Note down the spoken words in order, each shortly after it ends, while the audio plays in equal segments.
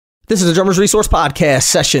This is the Drummers Resource Podcast,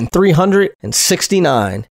 session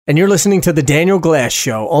 369, and you're listening to The Daniel Glass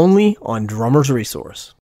Show, only on Drummers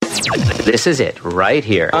Resource. This is it, right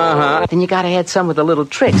here. Then you gotta add some with the little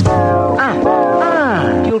tricks.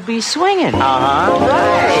 You'll be swinging.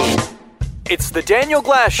 Right. It's The Daniel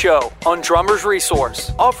Glass Show on Drummers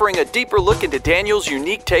Resource, offering a deeper look into Daniel's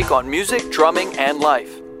unique take on music, drumming, and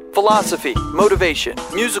life. Philosophy, motivation,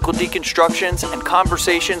 musical deconstructions, and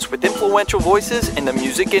conversations with influential voices in the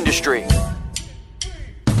music industry.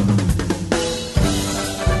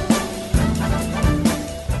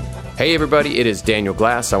 Hey everybody, it is Daniel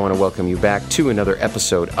Glass. I want to welcome you back to another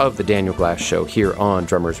episode of The Daniel Glass Show here on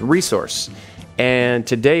Drummers Resource. And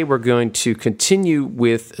today we're going to continue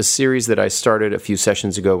with a series that I started a few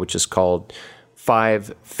sessions ago, which is called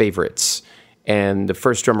 5 Favorites. And the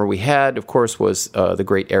first drummer we had, of course, was the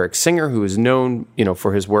great Eric Singer, who is known,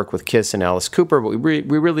 for his work with Kiss and Alice Cooper. But we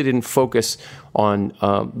really didn't focus on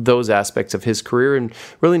those aspects of his career, and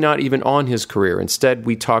really not even on his career. Instead,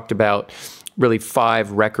 we talked about really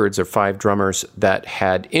 5 records or 5 drummers that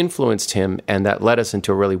had influenced him, and that led us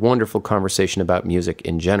into a really wonderful conversation about music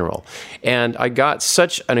in general. And I got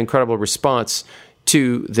such an incredible response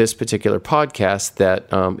to this particular podcast that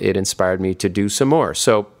it inspired me to do some more.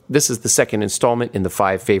 So this is the second installment in the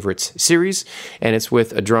 5 Favorites series, and it's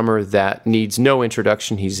with a drummer that needs no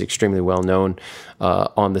introduction. He's extremely well known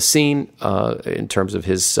on the scene in terms of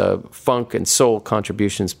his funk and soul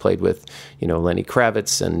contributions, played with Lenny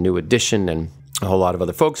Kravitz and New Edition and a whole lot of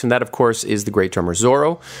other folks. And that, of course, is the great drummer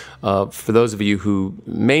Zorro. For those of you who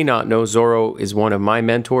may not know, Zorro is one of my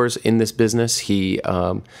mentors in this business. He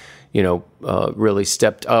really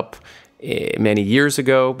stepped up many years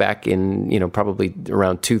ago, back in, probably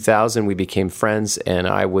around 2000, we became friends, and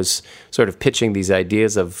I was sort of pitching these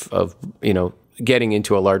ideas of getting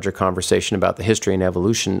into a larger conversation about the history and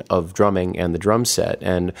evolution of drumming and the drum set.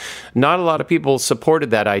 And not a lot of people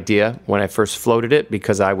supported that idea when I first floated it,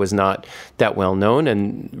 because I was not that well known,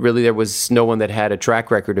 and really there was no one that had a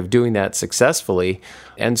track record of doing that successfully.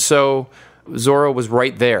 And so Zorro was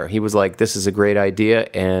right there. He was like, this is a great idea,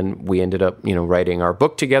 and we ended up, writing our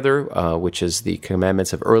book together, which is The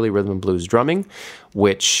Commandments of Early Rhythm and Blues Drumming,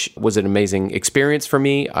 which was an amazing experience for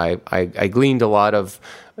me. I gleaned a lot of,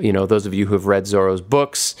 those of you who have read Zorro's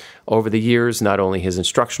books over the years, not only his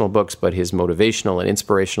instructional books, but his motivational and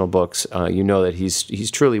inspirational books. That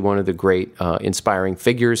he's truly one of the great inspiring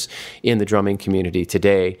figures in the drumming community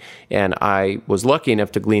today. And I was lucky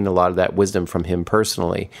enough to glean a lot of that wisdom from him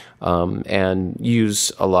personally, and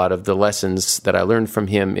use a lot of the lessons that I learned from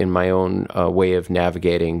him in my own way of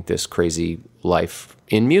navigating this crazy life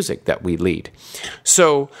in music that we lead.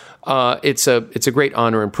 So it's a great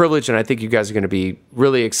honor and privilege, and I think you guys are going to be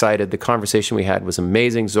really excited. The conversation we had was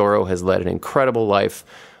amazing. Zorro has led an incredible life,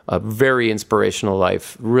 a very inspirational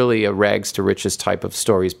life, really a rags to riches type of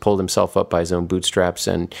story. He's pulled himself up by his own bootstraps,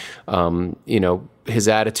 and his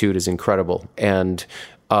attitude is incredible. And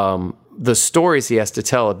the stories he has to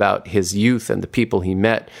tell about his youth and the people he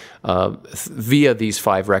met via these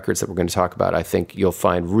 5 records that we're going to talk about, I think you'll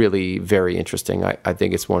find really very interesting. I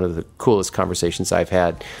think it's one of the coolest conversations I've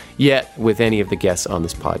had yet with any of the guests on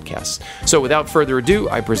this podcast. So without further ado,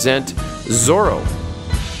 I present Zorro.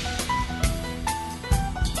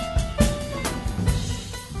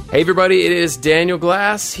 Hey everybody, it is Daniel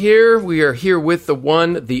Glass here. We are here with the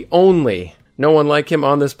one, the only, no one like him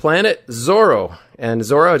on this planet, Zorro. And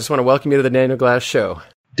Zorro, I just want to welcome you to the Daniel Glass Show.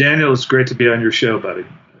 Daniel, it's great to be on your show, buddy.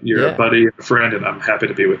 You're a buddy, a friend, and I'm happy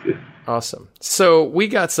to be with you. Awesome. So we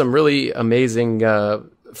got some really amazing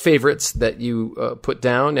favorites that you put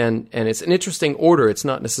down, and it's an interesting order. It's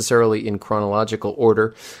not necessarily in chronological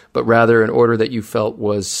order, but rather an order that you felt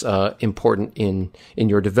was important in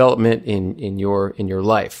your development, in your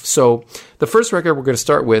life. So the first record we're going to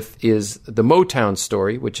start with is The Motown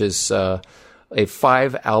Story, which is a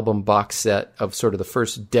 5-album box set of sort of the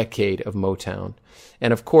first decade of Motown.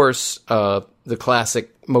 And of course, the classic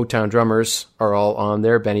Motown drummers are all on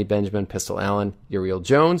there: Benny Benjamin, Pistol Allen, Uriel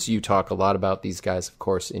Jones. You talk a lot about these guys, of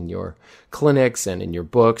course, in your clinics and in your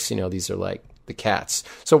books. These are like the cats.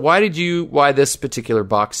 So why this particular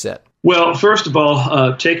box set? Well, first of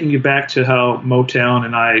all, taking you back to how Motown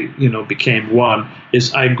and I, became one,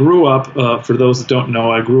 is I grew up, for those that don't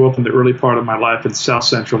know, I grew up in the early part of my life in South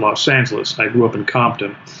Central Los Angeles. I grew up in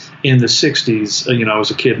Compton in the 60s. I was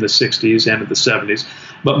a kid in the 60s and in the 70s.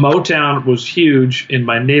 But Motown was huge in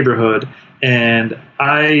my neighborhood, and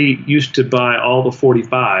I used to buy all the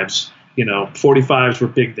 45s 45s were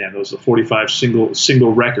big then. Those were 45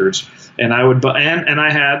 single records. And I would and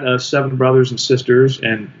I had 7 brothers and sisters,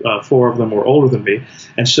 and 4 of them were older than me.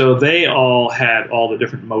 And so they all had all the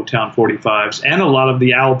different Motown 45s and a lot of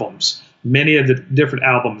the albums. Many of the different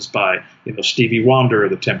albums by, Stevie Wonder,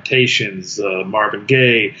 The Temptations, Marvin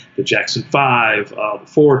Gaye, the Jackson 5, the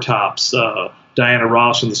Four Tops, Diana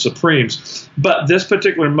Ross and the Supremes. But this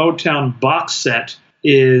particular Motown box set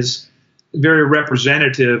is very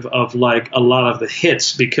representative of like a lot of the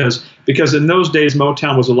hits because in those days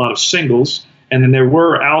Motown was a lot of singles, and then there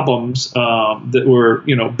were albums that were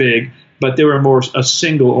big, but they were more a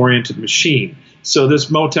single oriented machine. So this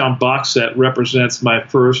Motown box set represents my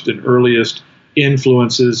first and earliest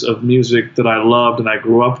influences of music that I loved and I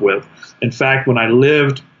grew up with. In fact, when I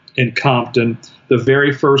lived in Compton, the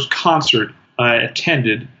very first concert I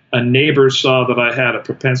attended, a neighbor saw that I had a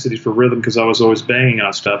propensity for rhythm because I was always banging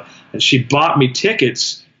on stuff, and she bought me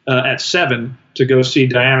tickets at 7 to go see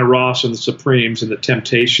Diana Ross and the Supremes and the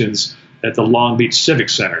Temptations at the Long Beach Civic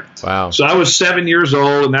Center. Wow. So I was 7 years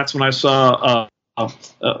old, and that's when I saw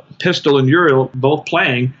Pistol and Uriel both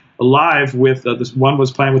playing live with this. One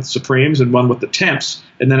was playing with the Supremes and one with the Temps,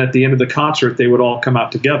 and then at the end of the concert they would all come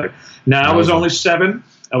out together. Now I was only 7.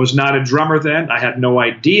 I was not a drummer then. I had no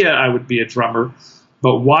idea I would be a drummer,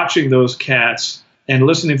 but watching those cats and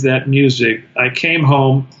listening to that music, I came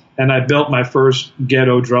home and I built my first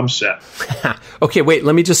ghetto drum set. Okay, wait,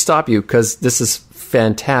 let me just stop you because this is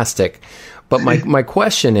fantastic. But my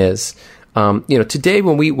question is, today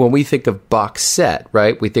when we think of box set,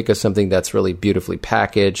 right, we think of something that's really beautifully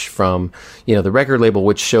packaged from, the record label,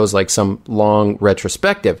 which shows like some long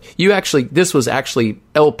retrospective. This was actually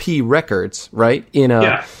LP records, right? In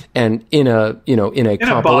a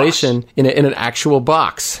compilation, in an actual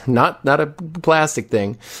box, not a plastic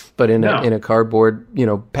thing, but in a cardboard,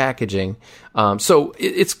 packaging. So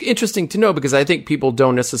it's interesting to know because I think people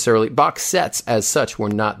don't necessarily, box sets as such were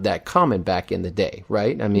not that common back in the day,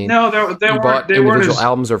 right? I mean, no, they individual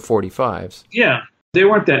albums or 45s. Yeah, they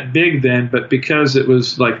weren't that big then, but because it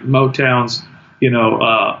was like Motown's,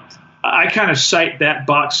 I kind of cite that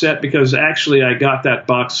box set because actually I got that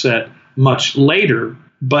box set much later,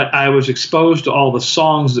 but I was exposed to all the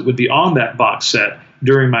songs that would be on that box set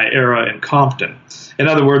during my era in Compton. In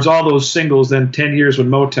other words, all those singles, then 10 years when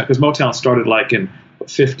Motown, because Motown started like in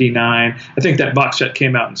 59. I think that box set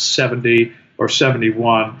came out in 70 or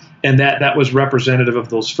 71, and that was representative of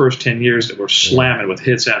those first 10 years that were slamming with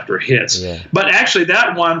hits after hits. Yeah. But actually,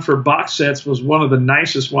 that one for box sets was one of the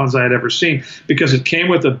nicest ones I had ever seen because it came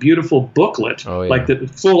with a beautiful booklet, like the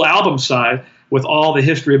full album side, with all the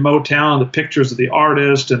history of Motown, the pictures of the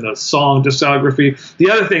artist and the song discography.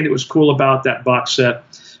 The other thing that was cool about that box set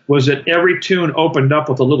was that every tune opened up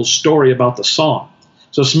with a little story about the song.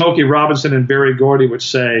 So Smokey Robinson and Berry Gordy would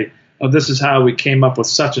say, "Oh, this is how we came up with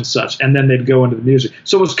such and such," and then they'd go into the music.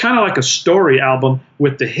 So it was kind of like a story album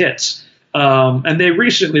with the hits. And they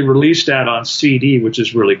recently released that on CD, which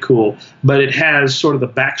is really cool. But it has sort of the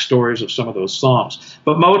backstories of some of those songs.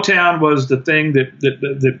 But Motown was the thing that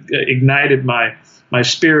ignited my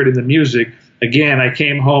spirit in the music. Again, I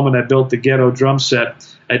came home and I built the ghetto drum set.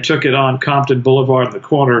 I took it on Compton Boulevard in the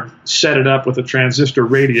corner, set it up with a transistor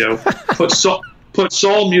radio, put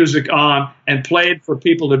soul music on, and played for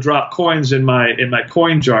people to drop coins in my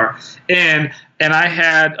coin jar. And I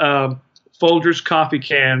had Folgers coffee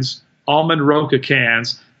cans, Almond Roca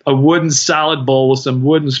cans, a wooden salad bowl with some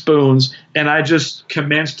wooden spoons, and I just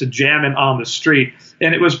commenced to jamming on the street.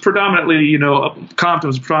 And it was predominantly, Compton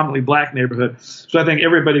was a predominantly black neighborhood, so I think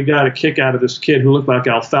everybody got a kick out of this kid who looked like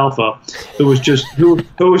Alfalfa, who was just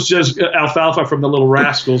Alfalfa from the Little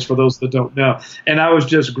Rascals, for those that don't know. And I was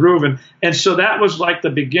just grooving, and so that was like the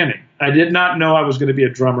beginning. I did not know I was going to be a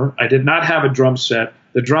drummer. I did not have a drum set.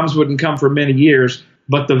 The drums wouldn't come for many years.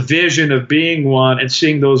 But the vision of being one and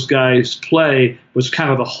seeing those guys play was kind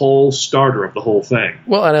of the whole starter of the whole thing.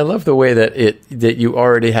 Well, and I love the way that you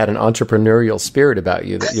already had an entrepreneurial spirit about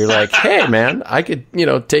you. That you're like, hey, man, I could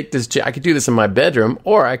take this. I could do this in my bedroom,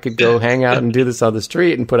 or I could go hang out and do this on the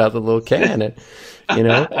street and put out the little can. And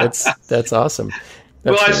that's awesome.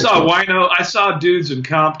 That's I saw cool. Wino. I saw dudes in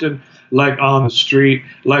Compton like on the street,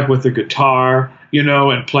 like with the guitar,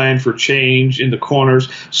 and playing for change in the corners.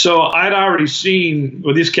 So I'd already seen,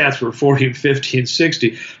 these cats were 40, 50, and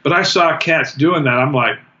 60, but I saw cats doing that. I'm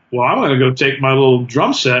like, well, I'm going to go take my little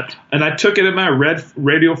drum set. And I took it in my red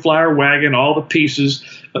Radio Flyer wagon, all the pieces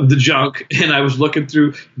of the junk. And I was looking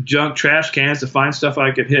through junk trash cans to find stuff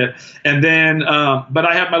I could hit. And then, but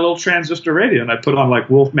I had my little transistor radio, and I put on like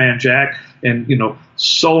Wolfman Jack, and,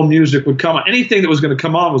 soul music would come on. Anything that was going to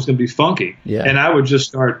come on was going to be funky. Yeah. And I would just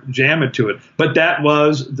start jamming to it. But that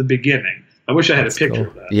was the beginning. I wish I had a picture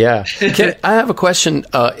of that. Yeah. I have a question.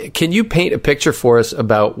 Can you paint a picture for us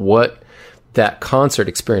about what that concert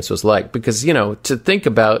experience was like? Because, to think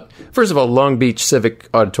about, first of all, Long Beach Civic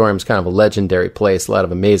Auditorium is kind of a legendary place. A lot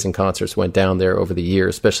of amazing concerts went down there over the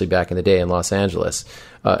years, especially back in the day in Los Angeles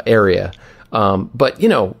area. But,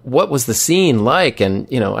 what was the scene like? And,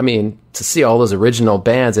 to see all those original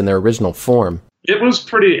bands in their original form. It was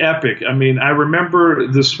pretty epic. I mean, I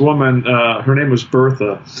remember this woman, her name was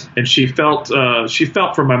Bertha, and she felt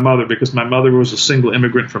for my mother, because my mother was a single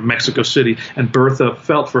immigrant from Mexico City, and Bertha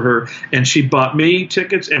felt for her, and she bought me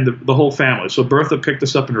tickets and the whole family. So Bertha picked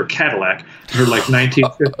us up in her Cadillac, her like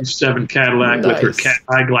 1957 Cadillac. Nice. With her cat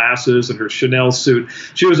eye glasses and her Chanel suit.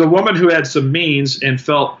 She was a woman who had some means and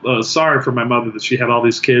felt sorry for my mother that she had all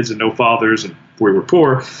these kids and no fathers, and we were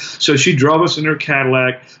poor. So she drove us in her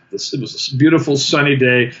Cadillac. It was a beautiful sunny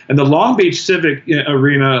day, and the Long Beach Civic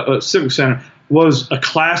Civic Center was a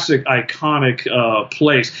classic, iconic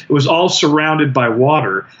place. It was all surrounded by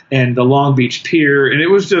water and the Long Beach Pier, and it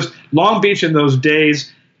was just Long Beach in those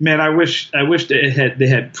days. Man, I wish they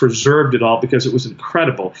had preserved it all, because it was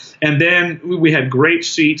incredible. And then we had great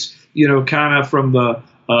seats, kind of from the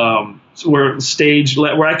where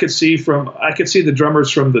I could see the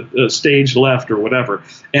drummers from the stage left or whatever,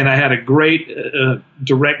 and I had a great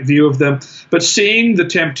direct view of them. But seeing the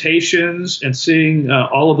Temptations and seeing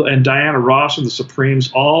and Diana Ross and the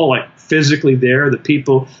Supremes all like physically there, the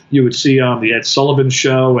people you would see on the Ed Sullivan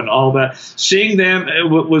Show and all that, seeing them, it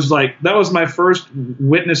was like, that was my first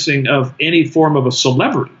witnessing of any form of a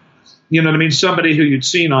celebrity. You know what I mean? Somebody who you'd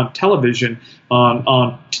seen on television,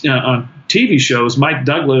 on TV shows, Mike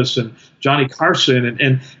Douglas and Johnny Carson,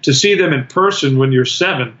 and to see them in person when you're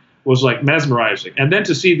 7 was like mesmerizing. And then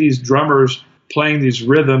to see these drummers playing these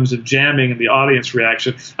rhythms and jamming and the audience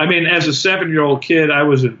reaction. I mean, as a 7-year-old kid, I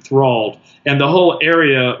was enthralled, and the whole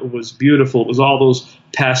area was beautiful. It was all those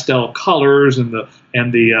pastel colors and the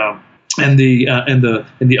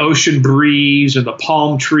ocean breeze and the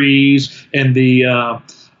palm trees and the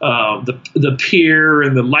pier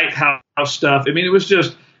and the lighthouse stuff. I mean,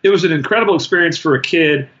 it was an incredible experience for a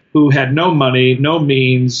kid who had no money, no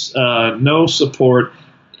means, no support.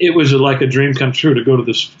 It was like a dream come true to go to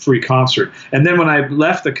this free concert. And then when I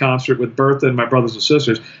left the concert with Bertha and my brothers and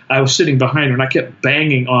sisters, I was sitting behind her, and I kept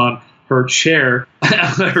banging on her chair,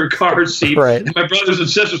 her car seat. Right. And my brothers and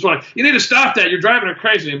sisters were like, "You need to stop that. You're driving her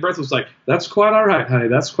crazy." And Bertha was like, "That's quite all right, honey.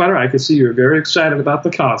 That's quite all right. I could see you're very excited about the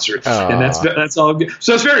concert." And that's all good.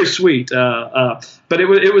 So it's very sweet. But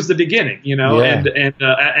it was the beginning, Yeah.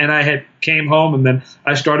 And I had came home, and then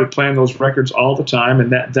I started playing those records all the time.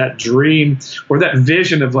 And that dream or that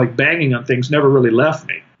vision of like banging on things never really left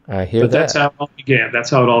me. I hear but that. That's how it all began. That's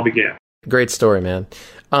how it all began. Great story, man.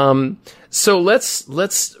 So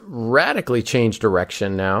let's radically change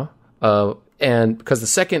direction now, and because the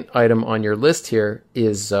second item on your list here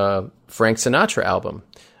is Frank Sinatra album.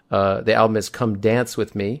 The album is "Come Dance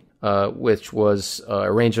with Me," which was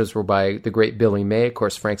arrangements were by the great Billy May. Of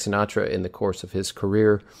course, Frank Sinatra, in the course of his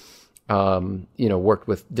career, worked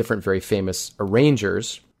with different very famous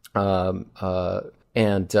arrangers,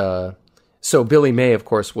 So Billy May, of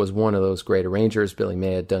course, was one of those great arrangers. Billy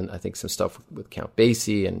May had done, I think, some stuff with Count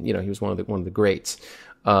Basie, and he was one of the greats.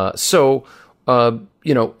 And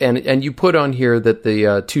you put on here that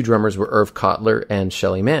the two drummers were Irv Kotler and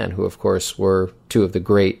Shelly Manne, who, of course, were two of the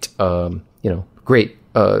great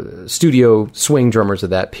studio swing drummers of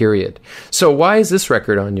that period. So why is this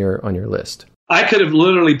record on your list? I could have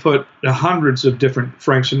literally put hundreds of different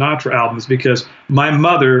Frank Sinatra albums, because my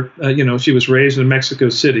mother, she was raised in Mexico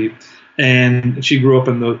City. And she grew up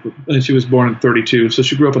she was born in 1932, so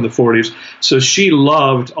she grew up in the 1940s. So she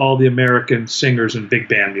loved all the American singers and big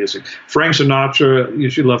band music. Frank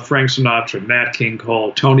Sinatra, she loved Frank Sinatra, Nat King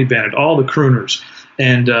Cole, Tony Bennett, all the crooners,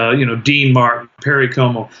 and Dean Martin, Perry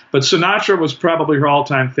Como. But Sinatra was probably her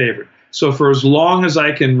all-time favorite. So for as long as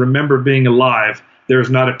I can remember being alive, there's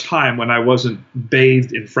not a time when I wasn't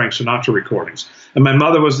bathed in Frank Sinatra recordings. And my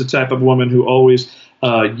mother was the type of woman who always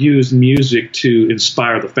used music to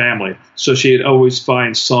inspire the family. So she'd always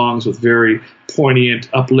find songs with very poignant,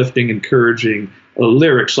 uplifting, encouraging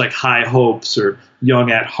lyrics like High Hopes or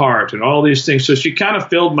Young at Heart and all these things. So she kind of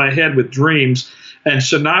filled my head with dreams. And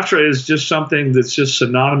Sinatra is just something that's just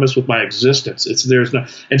synonymous with my existence.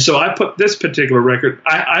 And so I put this particular record.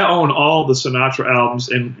 I own all the Sinatra albums,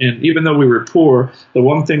 and even though we were poor, the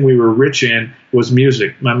one thing we were rich in was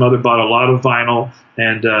music. My mother bought a lot of vinyl,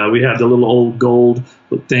 and we had the little old gold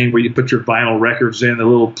thing where you put your vinyl records in, the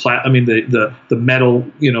little the metal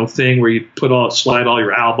thing where you slide all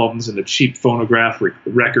your albums in a cheap phonograph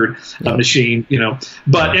record machine.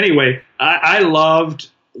 But anyway, I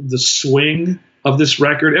loved the swing of this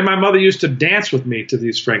record, and my mother used to dance with me to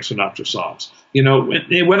these Frank Sinatra songs.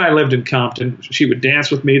 When I lived in Compton, she would dance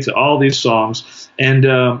with me to all these songs. And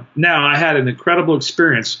now I had an incredible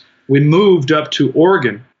experience. We moved up to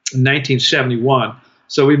Oregon in 1971.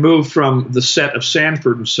 So we moved from the set of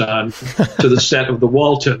Sanford and Son to the set of the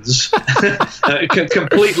Waltons,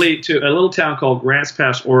 completely to a little town called Grants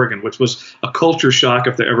Pass, Oregon, which was a culture shock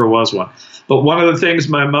if there ever was one. But one of the things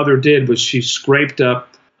my mother did was she scraped up,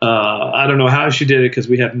 I don't know how she did it because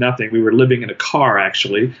we had nothing. We were living in a car,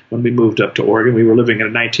 actually, when we moved up to Oregon. We were living in a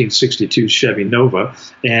 1962 Chevy Nova.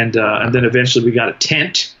 And then eventually we got a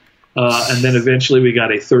tent. And then eventually we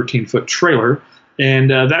got a 13-foot trailer. And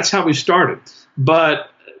that's how we started. But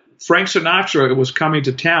Frank Sinatra was coming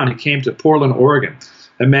to town. He came to Portland, Oregon.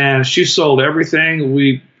 And, man, she sold everything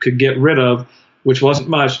we could get rid of, which wasn't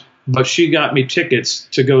much. But she got me tickets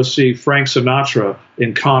to go see Frank Sinatra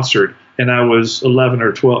in concert. And I was 11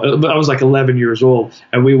 or 12. I was like 11 years old.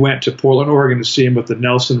 And we went to Portland, Oregon to see him with the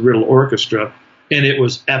Nelson Riddle Orchestra. And it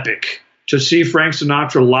was epic to see Frank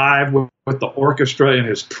Sinatra live with the orchestra in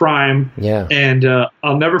his prime. Yeah. And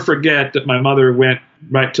I'll never forget that my mother went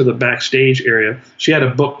right to the backstage area. She had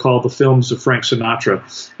a book called The Films of Frank Sinatra.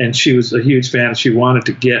 And she was a huge fan. She wanted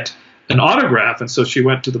to get an autograph. And so she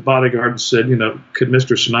went to the bodyguard and said, could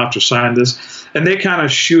Mr. Sinatra sign this? And they kind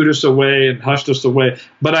of shooed us away and hushed us away.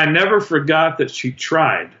 But I never forgot that she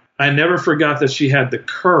tried. I never forgot that she had the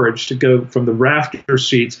courage to go from the rafter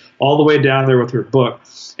seats all the way down there with her book.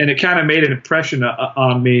 And it kind of made an impression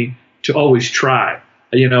on me to always try.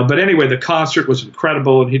 But anyway, the concert was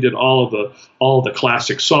incredible, and he did all of the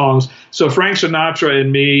classic songs. So Frank Sinatra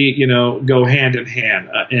and me, go hand in hand.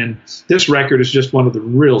 And this record is just one of the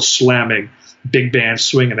real slamming big band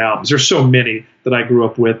swinging albums. There's so many that I grew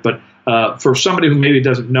up with, but for somebody who maybe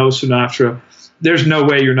doesn't know Sinatra, there's no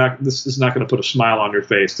way this is not going to put a smile on your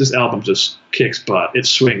face. This album just kicks butt. It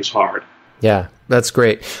swings hard. Yeah, that's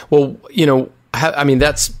great. Well,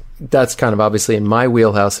 that's kind of obviously in my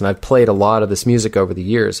wheelhouse, and I've played a lot of this music over the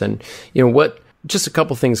years. And just a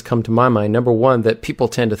couple things come to my mind. Number one, that people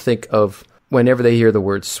tend to think of whenever they hear the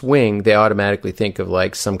word swing, they automatically think of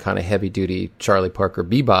like some kind of heavy duty Charlie Parker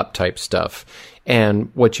bebop type stuff. And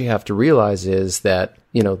what you have to realize is that,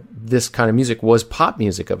 this kind of music was pop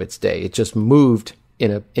music of its day. It just moved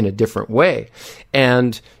in a different way.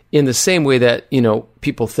 And in the same way that,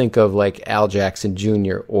 people think of like Al Jackson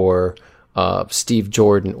Jr. or Steve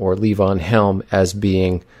Jordan or Levon Helm as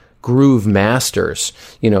being groove masters,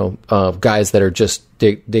 guys that are just,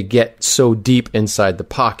 they get so deep inside the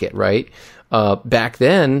pocket, right? Back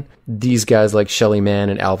then, these guys like Shelly Manne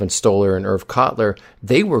and Alvin Stoller and Irv Kotler,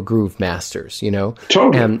 they were groove masters,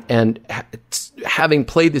 Totally. And having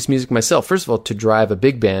played this music myself, first of all, to drive a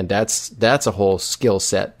big band, that's a whole skill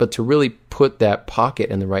set, but to really put that pocket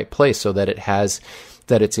in the right place so that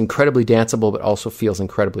it's incredibly danceable, but also feels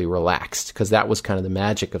incredibly relaxed. Because that was kind of the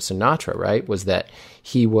magic of Sinatra, right? Was that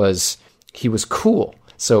he was cool.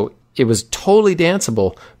 So it was totally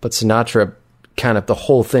danceable, but Sinatra kind of, the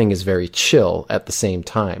whole thing is very chill at the same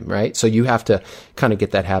time, right? So you have to kind of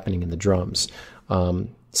get that happening in the drums.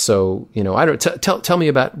 Tell me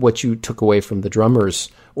about what you took away from the drummers,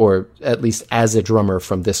 or at least as a drummer,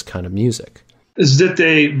 from this kind of music. Is that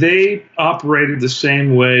they operated the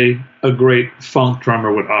same way a great funk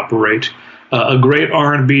drummer would operate. A great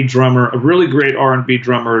R&B drummer, a really great R&B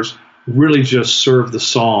drummers really just serve the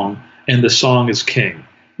song, and the song is king.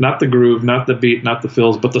 Not the groove, not the beat, not the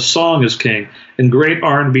fills, but the song is king. And great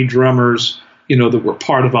R&B drummers, that were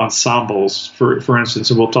part of ensembles, for instance,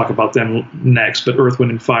 and we'll talk about them next, but Earth,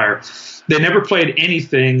 Wind, and Fire, they never played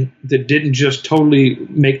anything that didn't just totally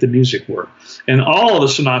make the music work. And all of the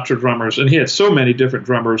Sinatra drummers, and he had so many different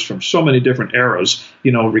drummers from so many different eras,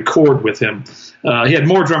 record with him. He had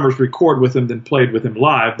more drummers record with him than played with him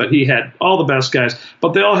live, but he had all the best guys.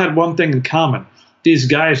 But they all had one thing in common. These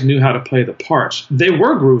guys knew how to play the parts. They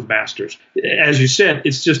were groove masters. As you said,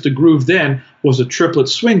 it's just the groove then was a triplet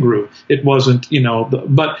swing groove. It wasn't,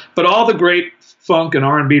 but all the great funk and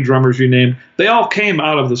R&B drummers you named, they all came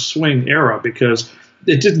out of the swing era because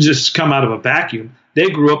it didn't just come out of a vacuum. They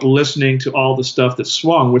grew up listening to all the stuff that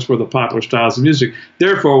swung, which were the popular styles of music.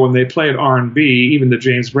 Therefore, when they played R&B, even the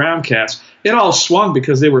James Brown cats, it all swung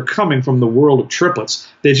because they were coming from the world of triplets.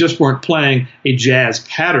 They just weren't playing a jazz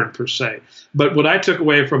pattern per se. But what I took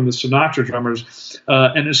away from the Sinatra drummers,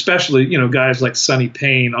 and especially, guys like Sonny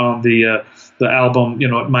Payne on the album,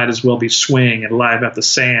 It Might As Well Be Swing and Live at the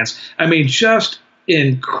Sands. I mean, just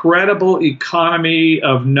incredible economy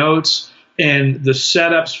of notes, and the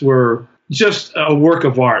setups were just a work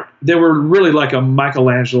of art. They were really like a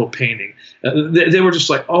Michelangelo painting. They were just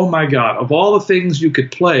like, oh my God, of all the things you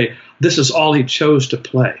could play, this is all he chose to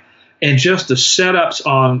play. And just the setups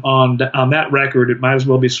on that record, It Might As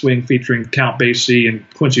Well Be Swing, featuring Count Basie and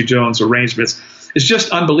Quincy Jones arrangements, it's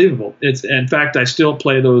just unbelievable. In fact, I still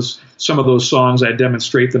play some of those songs. I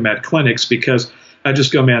demonstrate them at clinics because I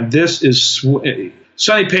just go, man, this is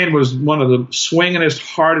Sonny Payne was one of the swingingest,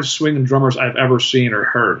 hardest swinging drummers I've ever seen or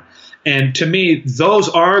heard. And to me, those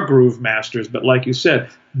are groove masters. But like you said,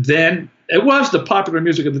 then it was the popular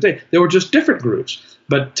music of the day. They were just different grooves.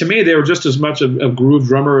 But to me, they were just as much a groove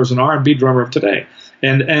drummer as an R&B drummer of today.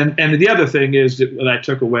 And the other thing is that I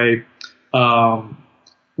took away, from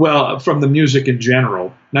the music in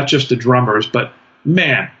general, not just the drummers, but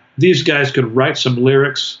man, these guys could write some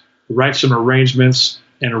lyrics, write some arrangements,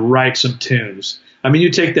 and write some tunes. I mean, you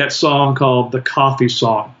take that song called The Coffee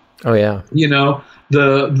Song. Oh, yeah.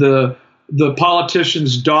 The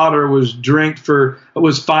politician's daughter was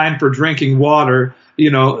fined for drinking water.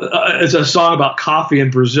 It's a song about coffee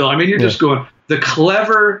in Brazil. I mean, you're just going, the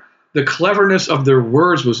cleverness of their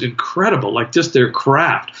words was incredible, like just their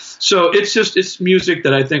craft. So it's music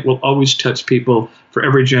that I think will always touch people for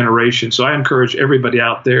every generation. So I encourage everybody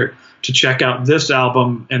out there to check out this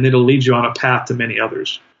album, and it'll lead you on a path to many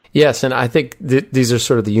others. Yes, and I think these are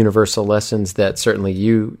sort of the universal lessons that certainly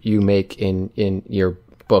you make in your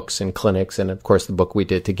books and clinics, and of course the book we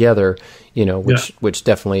did together, which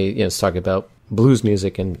definitely is talking about blues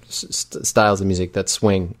music and styles of music that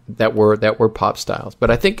swing, that were pop styles.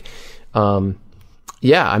 But I think, it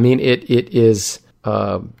is.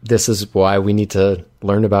 This is why we need to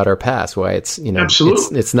learn about our past. Why it's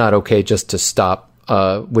it's not okay just to stop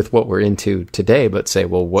with what we're into today, but say,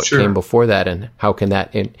 well, what came before that, and how can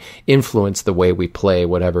that influence the way we play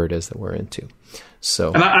whatever it is that we're into?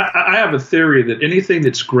 So, and I have a theory that anything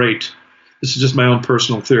that's great, this is just my own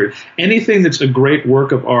personal theory, anything that's a great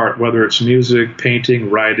work of art, whether it's music,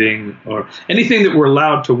 painting, writing, or anything that we're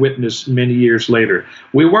allowed to witness many years later,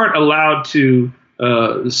 we weren't allowed to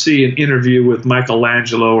see an interview with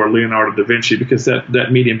Michelangelo or Leonardo da Vinci because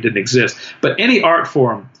that medium didn't exist. But any art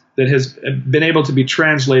form that has been able to be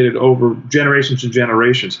translated over generations and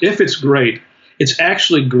generations, if it's great, it's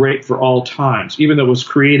actually great for all times, even though it was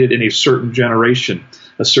created in a certain generation,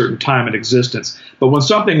 a certain time in existence. But when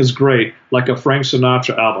something is great, like a Frank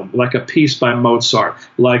Sinatra album, like a piece by Mozart,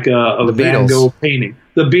 like a Van Gogh painting,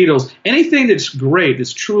 the Beatles, anything that's great,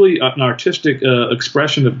 that's truly an artistic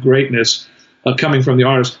expression of greatness, coming from the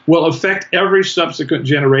artist, will affect every subsequent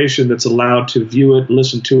generation that's allowed to view it,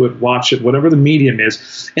 listen to it, watch it, whatever the medium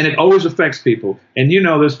is. And it always affects people. And you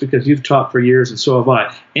know this because you've taught for years, and so have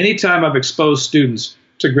I. Anytime I've exposed students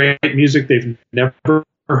to great music they've never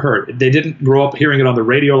heard, they didn't grow up hearing it on the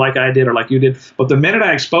radio like I did or like you did, but the minute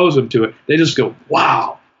I expose them to it, they just go,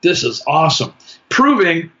 wow, this is awesome.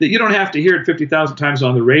 Proving that you don't have to hear it 50,000 times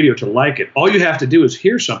on the radio to like it. All you have to do is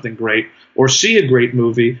hear something great, or see a great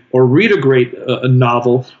movie, or read a great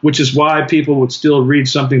novel, which is why people would still read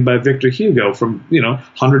something by Victor Hugo from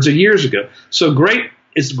hundreds of years ago. So great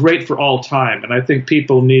is great for all time, and I think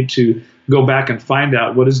people need to go back and find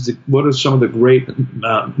out what is some of the great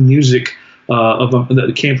music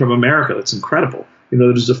that came from America that's incredible.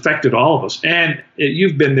 That has affected all of us. And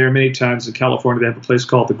you've been there many times in California. They have a place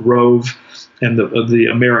called the Grove and the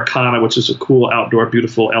Americana, which is a cool outdoor,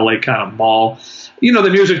 beautiful LA kind of mall. The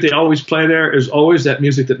music they always play there is always that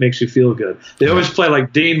music that makes you feel good. They always play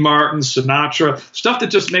like Dean Martin, Sinatra, stuff that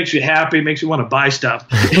just makes you happy, makes you want to buy stuff.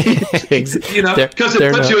 Because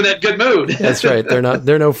it puts you in that good mood. That's right. They're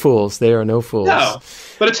no fools. They are no fools. No,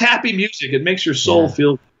 but it's happy music. It makes your soul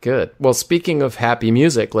feel good. Well, speaking of happy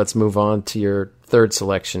music, let's move on to your third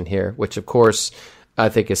selection here, which of course I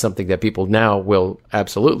think is something that people now will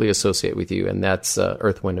absolutely associate with you, and that's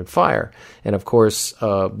Earth, Wind, and Fire. And of course,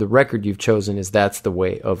 the record you've chosen is That's the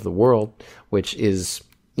Way of the World, which is,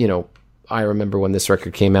 I remember when this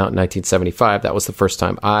record came out in 1975, that was the first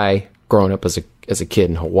time I, growing up as a kid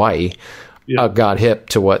in Hawaii, got hip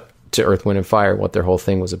to Earth, Wind, and Fire, what their whole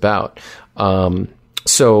thing was about.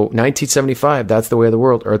 So 1975, That's the Way of the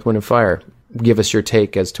World, Earth, Wind, and Fire. Give us your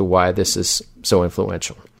take as to why this is so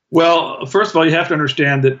influential. Well, first of all, you have to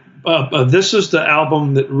understand that this is the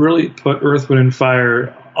album that really put Earth, Wind and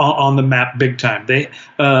Fire on the map big time. They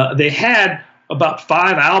had about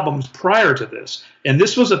 5 albums prior to this, and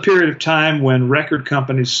this was a period of time when record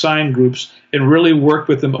companies signed groups and really worked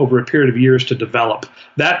with them over a period of years to develop.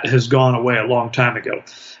 That has gone away a long time ago.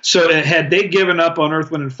 So had they given up on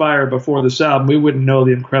Earth, Wind and Fire before this album, we wouldn't know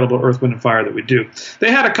the incredible Earth, Wind and Fire that we do.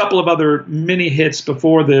 They had a couple of other mini hits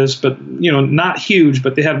before this, but not huge,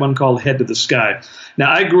 but they had one called Head to the Sky. Now,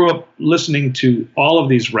 I grew up listening to all of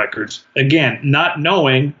these records, again, not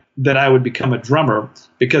knowing that I would become a drummer,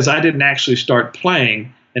 because I didn't actually start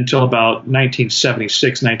playing until about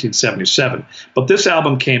 1976, 1977. But this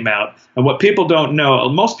album came out, and what people don't know,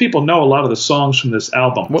 most people know a lot of the songs from this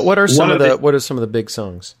album. What are some of the big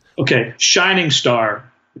songs? Okay, Shining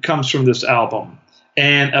Star comes from this album,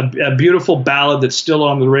 and a beautiful ballad that's still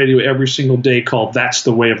on the radio every single day called That's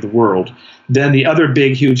the Way of the World. Then the other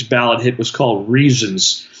big, huge ballad hit was called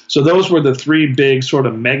Reasons. So those were the 3 big sort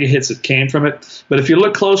of mega hits that came from it. But if you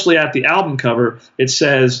look closely at the album cover, it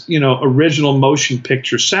says, original motion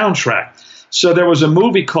picture soundtrack. So there was a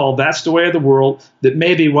movie called That's the Way of the World that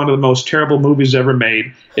may be one of the most terrible movies ever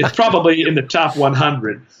made. It's probably in the top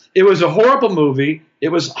 100. It was a horrible movie. It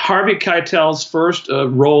was Harvey Keitel's first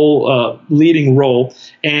leading role,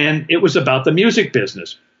 and it was about the music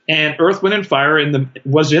business. And Earth, Wind and Fire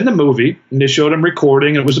was in the movie, and they showed him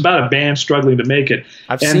recording. It was about a band struggling to make it.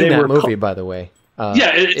 I've seen that movie, by the way.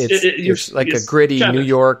 It's like a gritty New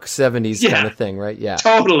York 70s kind of thing, right? Yeah,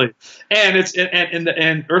 totally. And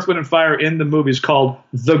Earth, Wind and Fire in the movie is called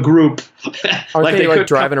The Group. Aren't they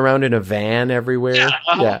driving around in a van everywhere?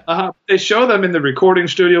 Yeah. They show them in the recording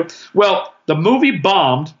studio. Well, the movie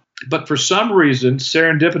bombed, but for some reason,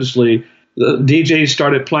 serendipitously, the DJs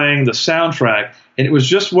started playing the soundtrack. And it was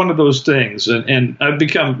just one of those things. And I've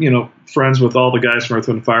become, friends with all the guys from Earth,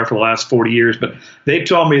 Wind and Fire for the last 40 years. But they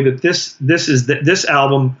told me that this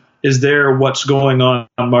album is their What's Going On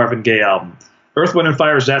Marvin Gaye album. Earth, Wind and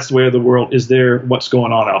Fire's That's the Way of the World is their What's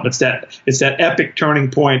Going On album. It's that epic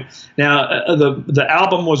turning point. Now, the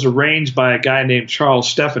album was arranged by a guy named Charles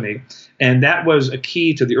Stephanie. And that was a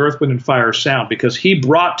key to the Earth, Wind and Fire sound, because he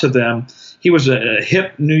brought to them. He was a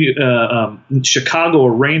hip Chicago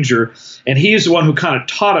arranger, and he's the one who kind of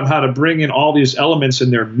taught them how to bring in all these elements in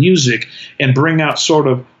their music and bring out sort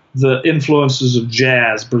of the influences of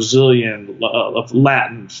jazz, Brazilian, of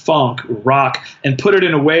Latin, funk, rock, and put it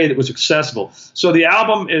in a way that was accessible. So the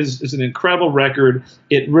album is an incredible record.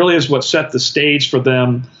 It really is what set the stage for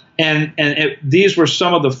them, and these were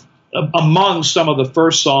among some of the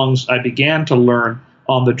first songs I began to learn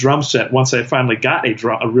on the drum set once I finally got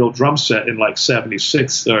a real drum set in like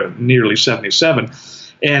 76 or nearly 77.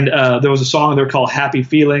 And there was a song there called Happy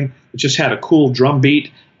Feeling. It just had a cool drum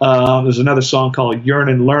beat. There's another song called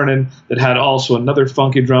Yearnin' Learnin' that had also another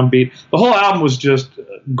funky drum beat. The whole album was just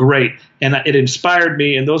great, and it inspired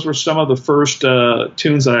me, and those were some of the first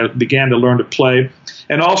tunes that I began to learn to play.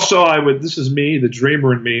 And also this is me, the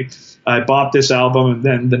dreamer in me, I bought this album and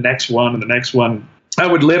then the next one and the next one. I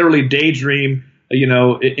would literally daydream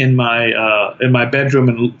in my bedroom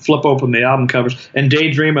and flip open the album covers and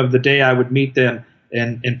daydream of the day I would meet them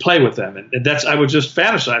and play with them. And I would just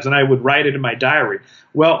fantasize, and I would write it in my diary.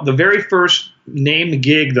 Well, the very first named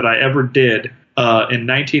gig that I ever did in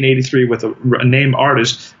 1983 with a named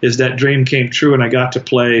artist is that dream came true, and I got to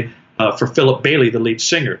play for Philip Bailey, the lead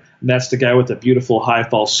singer. And that's the guy with the beautiful high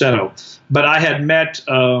falsetto. But I had met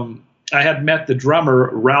the drummer,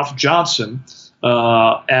 Ralph Johnson,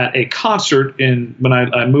 at a concert when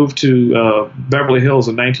I moved to Beverly Hills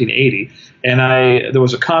in 1980, and there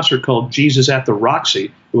was a concert called Jesus at the Roxy.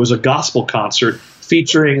 It was a gospel concert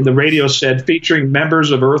featuring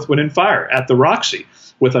members of Earth, Wind and Fire at the Roxy,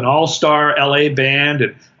 with an all-star LA band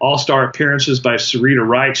and all-star appearances by Sarita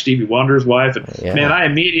Wright, Stevie Wonder's wife. And man, I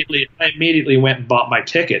immediately went and bought my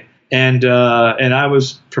ticket. And I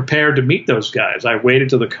was prepared to meet those guys. I waited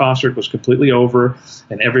till the concert was completely over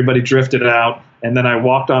and everybody drifted out. And then I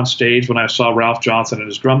walked on stage when I saw Ralph Johnson and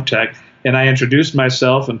his drum tech, and I introduced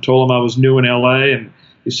myself and told him I was new in LA. And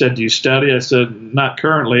he said, "Do you study?" I said, "Not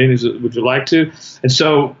currently." And he said, "Would you like to?" And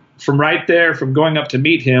so from going up to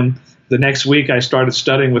meet him, the next week I started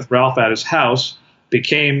studying with Ralph at his house,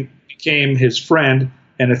 became his friend.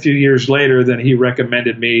 And a few years later, then he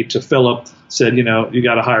recommended me to Philip, said, you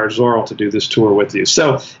got to hire Zoril to do this tour with you.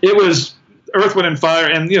 So it was Earth, Wind and Fire.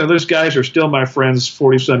 And, those guys are still my friends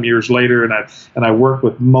 40-some years later. And I worked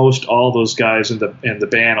with most all those guys in the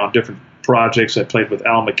band on different projects. I played with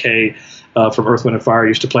Al McKay from Earth, Wind and Fire. I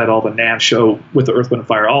used to play at all the NAMM show with the Earth, Wind and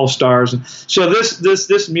Fire All-Stars. And so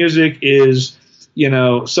this music is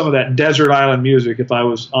some of that desert island music. If I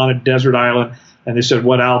was on a desert island and they said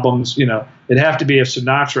what albums, it'd have to be a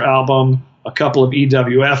Sinatra album, a couple of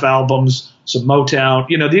EWF albums, some Motown.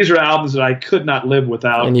 These are albums that I could not live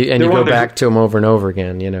without. And you go back to them over and over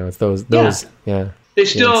again. It's those. Yeah. They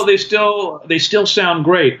still sound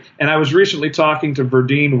great. And I was recently talking to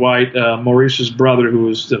Verdine White, Maurice's brother, who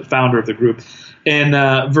was the founder of the group. And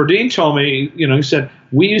Verdine told me, he said,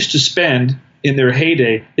 we used to spend, in their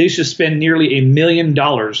heyday, they used to spend nearly $1 million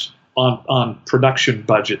on production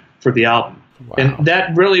budget for the album. Wow. And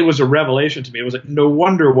that really was a revelation to me. It was like, no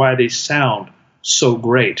wonder why they sound so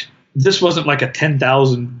great. This wasn't like a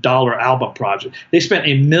 $10,000 album project. They spent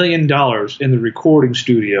 $1 million in the recording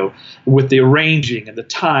studio with the arranging and the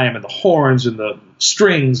time and the horns and the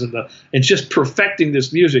strings and just perfecting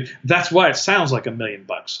this music. That's why it sounds like $1 million.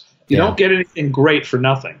 You don't get anything great for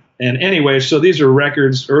nothing. And anyway, so these are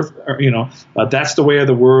records. Earth, That's the Way of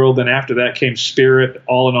the World. And after that came Spirit,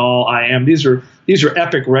 All in All, I Am. These are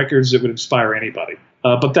epic records that would inspire anybody.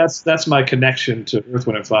 But that's my connection to Earth,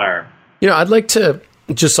 Wind & Fire. I'd like to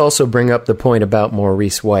just also bring up the point about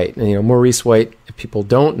Maurice White. And, Maurice White, if people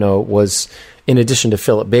don't know, was, in addition to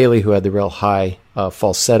Philip Bailey, who had the real high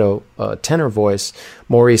falsetto tenor voice,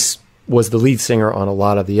 Maurice was the lead singer on a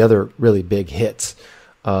lot of the other really big hits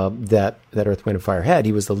that Earth, Wind & Fire had.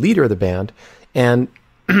 He was the leader of the band, and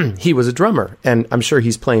he was a drummer. And I'm sure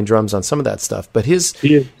he's playing drums on some of that stuff. But his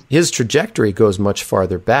trajectory goes much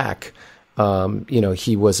farther back.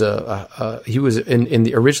 He was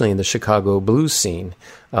originally in the Chicago blues scene.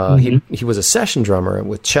 He was a session drummer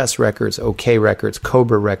with Chess Records, OK Records,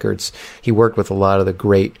 Cobra Records. He worked with a lot of the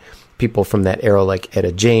great people from that era, like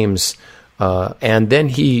Etta James. And then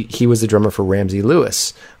he was the drummer for Ramsey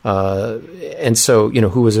Lewis. And so,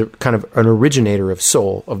 who was a kind of an originator of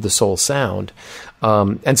soul, of the soul sound.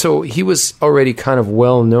 And so he was already kind of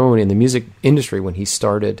well known in the music industry when he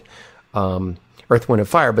started, Earth, Wind &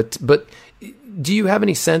 Fire. But do you have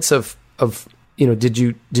any sense of did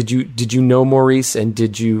you know Maurice, and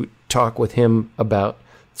did you talk with him about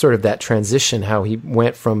sort of that transition, how he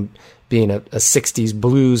went from being a 60s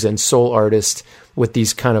blues and soul artist with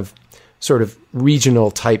these kind of sort of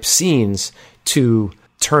regional type scenes to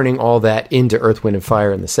turning all that into Earth, Wind &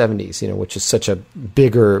 Fire in the 70s, which is such a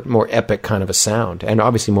bigger, more epic kind of a sound, and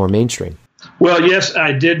obviously more mainstream? Well, yes,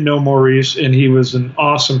 I did know Maurice, and he was an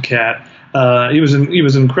awesome cat. He was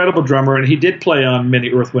an incredible drummer, and he did play on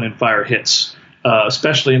many Earth, Wind & Fire hits,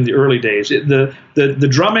 especially in the early days. The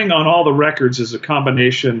drumming on all the records is a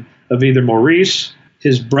combination of either Maurice,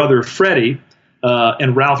 his brother Freddie,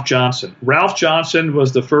 and Ralph Johnson. Ralph Johnson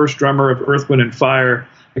was the first drummer of Earth, Wind & Fire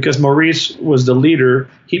because Maurice was the leader.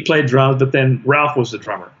 He played drums, but then Ralph was the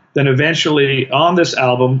drummer. Then eventually on this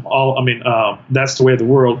album, That's the Way of the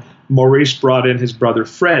World, Maurice brought in his brother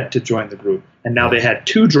Fred to join the group. And now they had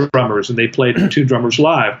two drummers, and they played two drummers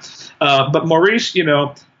live. But Maurice,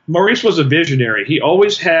 Maurice was a visionary. He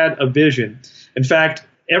always had a vision. In fact,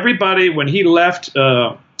 everybody, when he left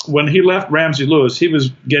Ramsey Lewis, he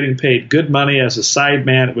was getting paid good money as a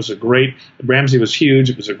sideman. It was Ramsey was huge.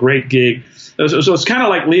 It was a great gig. So it's kind of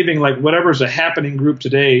like leaving like whatever's a happening group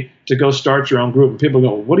today to go start your own group. And people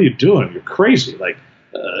go, what are you doing? You're crazy.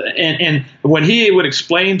 And when he would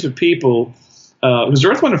explain to people, because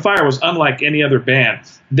Earth, Wind & Fire was unlike any other band.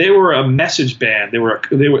 They were a message band. They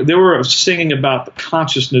were singing about the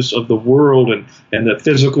consciousness of the world and the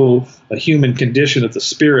physical human condition of the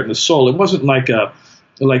spirit and the soul. It wasn't like a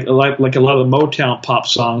lot of the Motown pop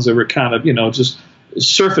songs that were kind of just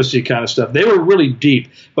surfacey kind of stuff. They were really deep.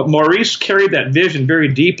 But Maurice carried that vision very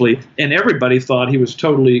deeply, and everybody thought he was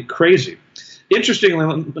totally crazy.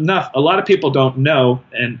 Interestingly enough, a lot of people don't know,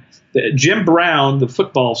 and Jim Brown, the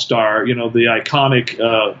football star, the iconic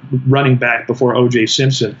running back before O.J.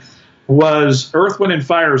 Simpson, was Earth, Wind &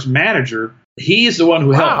 Fire's manager. He's the one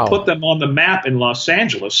who helped put them on the map in Los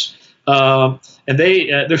Angeles. And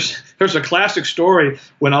there's a classic story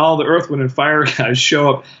when all the Earth, Wind & Fire guys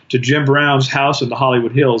show up to Jim Brown's house in the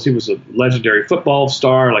Hollywood Hills. He was a legendary football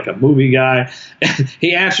star, like a movie guy. And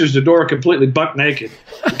he answers the door completely buck naked,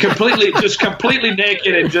 completely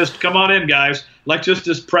naked, and just, come on in, guys, like just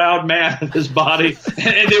this proud man in his body.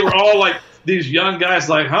 And they were all like these young guys,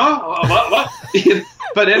 like, huh? What?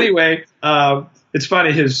 But anyway, it's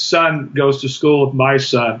funny. His son goes to school with my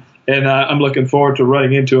son. And I'm looking forward to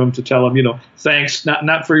running into him to tell him, thanks,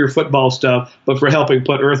 not for your football stuff, but for helping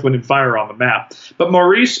put Earth, Wind & Fire on the map. But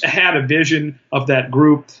Maurice had a vision of that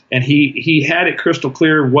group, and he had it crystal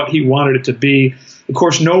clear what he wanted it to be. Of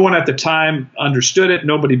course, no one at the time understood it.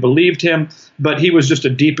 Nobody believed him, but he was just a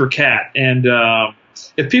deeper cat. And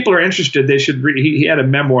if people are interested, they should read. He had a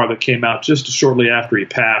memoir that came out just shortly after he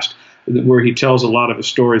passed where he tells a lot of his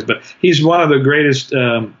stories. But he's one of the greatest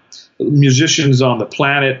musicians on the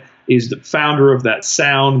planet. He's the founder of that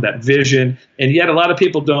sound, that vision, and yet a lot of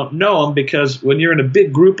people don't know him because when you're in a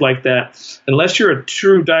big group like that, unless you're a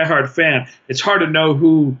true diehard fan, it's hard to know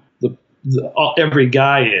who every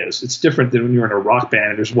guy is. It's different than when you're in a rock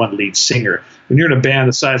band and there's one lead singer. When you're in a band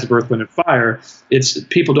the size of Earth, Wind & Fire,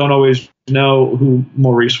 people don't always know who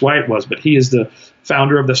Maurice White was, but he is the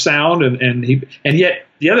founder of the sound, and yet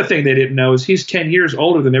the other thing they didn't know is he's 10 years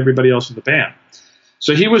older than everybody else in the band.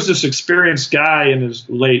 So he was this experienced guy in his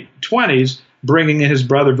late 20s, bringing in his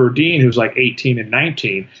brother Verdine, who was like 18 and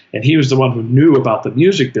 19, and he was the one who knew about the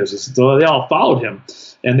music business. So they all followed him,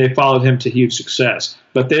 and they followed him to huge success.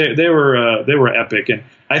 But they were epic, and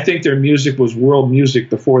I think their music was world music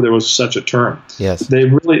before there was such a term. Yes,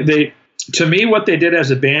 to me, what they did as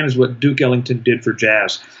a band is what Duke Ellington did for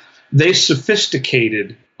jazz. They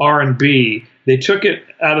sophisticated R&B. They took it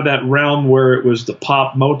out of that realm where it was the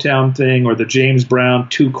pop Motown thing or the James Brown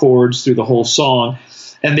 2 chords through the whole song,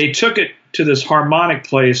 and they took it to this harmonic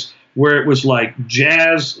place where it was like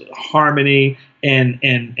jazz harmony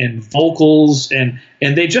and vocals, and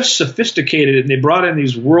they just sophisticated it, and they brought in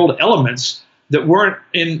these world elements that weren't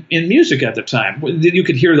in music at the time. You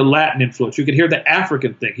could hear the Latin influence. You could hear the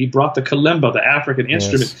African thing. He brought the kalimba, the African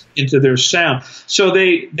instrument, into their sound. So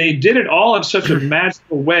they did it all in such a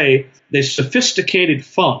magical way. They sophisticated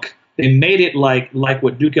funk. They made it like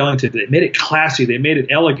what Duke Ellington did. They made it classy. They made it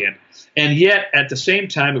elegant. And yet, at the same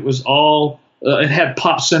time, it was all it had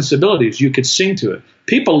pop sensibilities. You could sing to it.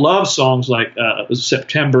 People love songs like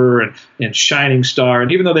September and Shining Star.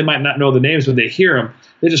 And even though they might not know the names, when they hear them,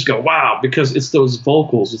 they just go, wow, because it's those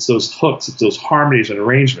vocals, it's those hooks, it's those harmonies and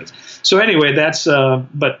arrangements. So anyway, that's,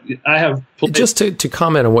 but I have... Just to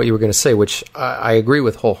comment on what you were going to say, which I agree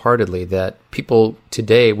with wholeheartedly, that people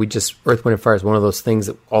today, Earth, Wind & Fire is one of those things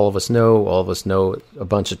that all of us know a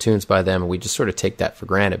bunch of tunes by them, and we just sort of take that for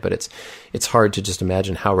granted, but it's hard to just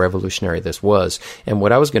imagine how revolutionary this was. And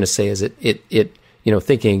what I was going to say is it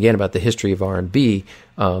thinking again about the history of R&B,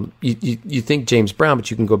 you think James Brown, but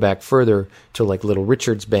you can go back further to like Little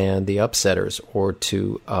Richard's band, the Upsetters, or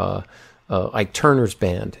to Ike Turner's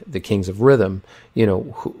band, the Kings of Rhythm.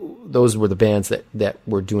 Those were the bands that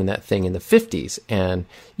were doing that thing in the 50s, and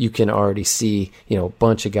you can already see a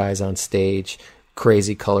bunch of guys on stage,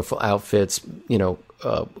 crazy, colorful outfits,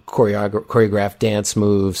 choreographed dance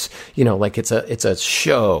moves, like it's a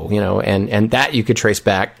show, and that you could trace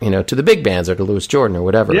back, to the big bands or to Louis Jordan or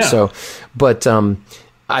whatever. Yeah. So, but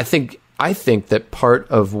I think that part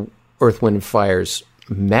of Earth, Wind & Fire's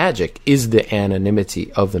magic is the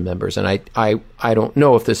anonymity of the members. And I don't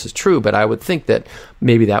know if this is true, but I would think that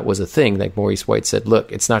maybe that was a thing. Like Maurice White said,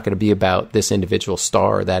 look, it's not going to be about this individual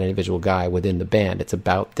star or that individual guy within the band. It's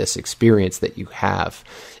about this experience that you have.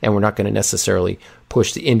 And we're not going to necessarily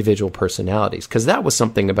push the individual personalities, because that was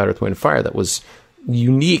something about Earth, Wind & Fire that was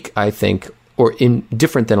unique, I think, or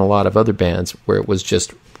different than a lot of other bands, where it was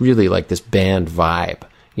just really like this band vibe,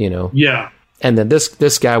 Yeah. And then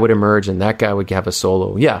this guy would emerge, and that guy would have a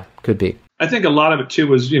solo. Yeah, could be. I think a lot of it too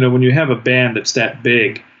was, when you have a band that's that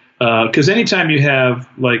big, because anytime you have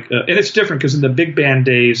and it's different because in the big band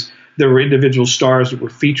days, there were individual stars that were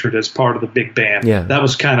featured as part of the big band. Yeah. That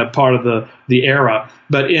was kind of part of the era.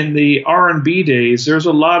 But in the R&B days, there's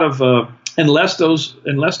a lot of unless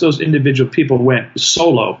those individual people went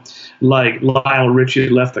solo, like Lionel Richie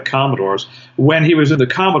left the Commodores. When he was in the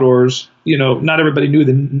Commodores, not everybody knew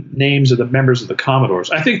the names of the members of the Commodores.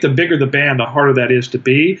 I think the bigger the band, the harder that is to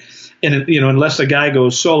be. And unless a guy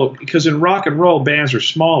goes solo, because in rock and roll, bands are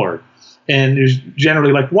smaller. And there's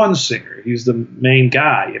generally like one singer. He's the main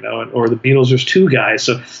guy, or the Beatles, there's two guys.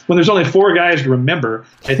 So when there's only four guys to remember,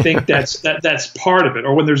 I think that's part of it.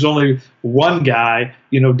 Or when there's only one guy,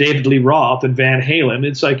 David Lee Roth and Van Halen,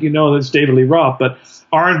 it's like, that's David Lee Roth. But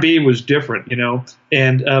R&B was different,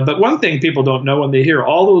 And but one thing people don't know when they hear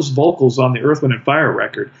all those vocals on the Earth, Wind & Fire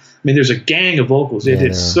record, I mean, there's a gang of vocals. They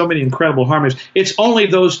did so many incredible harmonies. It's only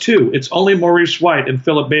those two. It's only Maurice White and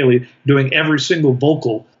Philip Bailey doing every single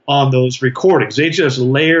vocal on those recordings. They just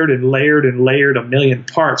layered and layered and layered a million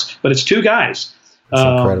parts. But it's two guys. That's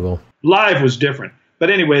incredible. Live was different. But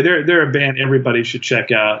anyway, they're a band everybody should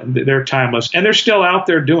check out. They're timeless. And they're still out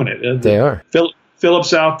there doing it. They are.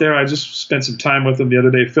 Philip's out there. I just spent some time with them the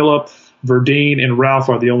other day. Philip, Verdine, and Ralph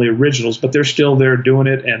are the only originals, but they're still there doing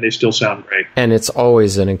it, and they still sound great. And it's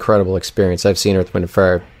always an incredible experience. I've seen Earth, Wind &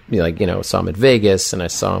 Fire, saw them at Vegas, and I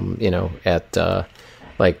saw them, at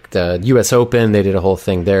the U.S. Open. They did a whole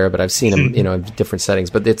thing there, but I've seen them, in different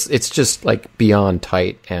settings. But it's just like beyond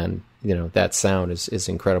tight, and that sound is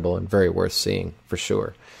incredible and very worth seeing for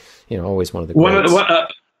sure. Always one of the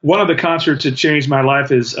greats. one of the concerts that changed my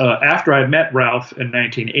life is after I met Ralph in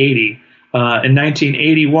 1980. In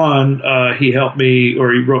 1981, he helped me,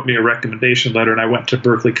 or he wrote me a recommendation letter, and I went to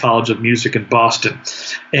Berklee College of Music in Boston.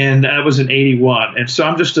 And that was in 81. And so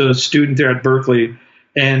I'm just a student there at Berklee.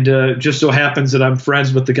 And just so happens that I'm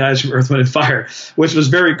friends with the guys from Earth, Wind & Fire, which was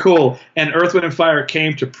very cool. And Earth, Wind & Fire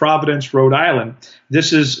came to Providence, Rhode Island.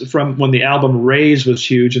 This is from when the album Raise was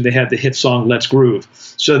huge, and they had the hit song Let's Groove.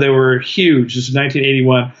 So they were huge. This is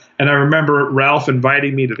 1981. And I remember Ralph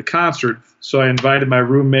inviting me to the concert. So I invited my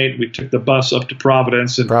roommate. We took the bus up to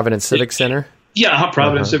Providence. And Providence Civic Center? Yeah,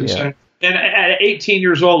 Providence Civic Center. And at 18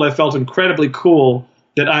 years old, I felt incredibly cool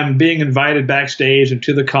that I'm being invited backstage and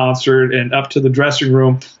to the concert and up to the dressing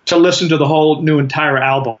room to listen to the whole new entire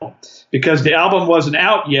album. Because the album wasn't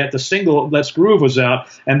out yet. The single, Let's Groove, was out.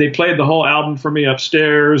 And they played the whole album for me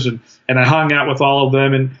upstairs. And I hung out with all of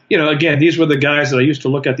them. And, again, these were the guys that I used to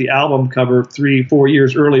look at the album cover 3-4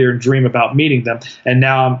 years earlier and dream about meeting them. And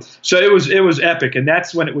now, so it was epic. And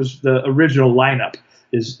that's when it was the original lineup.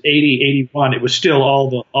 Is 80, 81. It was still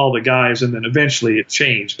all the guys, and then eventually it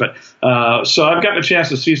changed. But so I've gotten a chance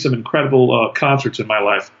to see some incredible concerts in my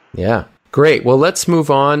life. Yeah, great. Well, let's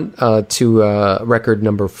move on to record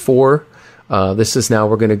number 4. This is now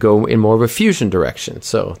we're going to go in more of a fusion direction.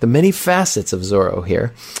 So the many facets of Zorro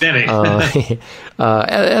here,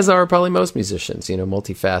 as are probably most musicians,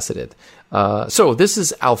 multifaceted. So this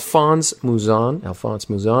is Alphonse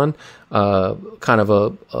Mouzon, kind of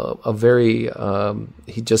a very,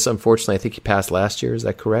 he just, unfortunately, I think he passed last year. Is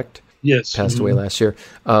that correct? Yes. Passed away last year.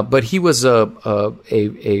 But he was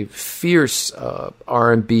a fierce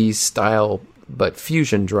R&B style, but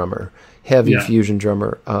fusion drummer, heavy fusion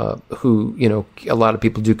drummer, who, a lot of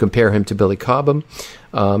people do compare him to Billy Cobham,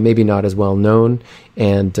 maybe not as well known.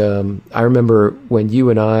 And I remember when you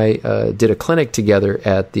and I did a clinic together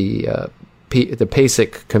at the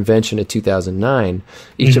PASIC convention in 2009,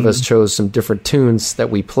 each of us chose some different tunes that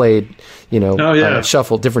we played, different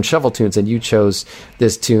shuffle tunes, and you chose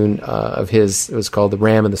this tune of his. It was called The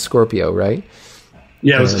Ram and the Scorpio, right?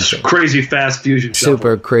 Yeah, it was a crazy fast fusion shuffle.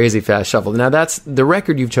 Super crazy fast shuffle. Now that's the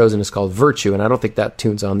record you've chosen is called Virtue, and I don't think that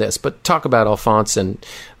tune's on this. But talk about Alphonse and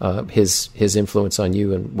his influence on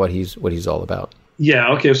you and what he's all about.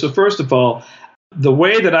 Yeah. Okay. So first of all, the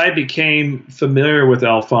way that I became familiar with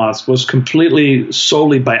Alphonse was completely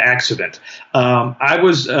solely by accident. I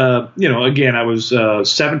was, I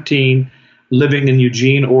was 17, living in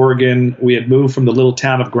Eugene, Oregon. We had moved from the little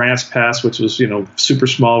town of Grants Pass, which was, super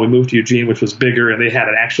small. We moved to Eugene, which was bigger, and they had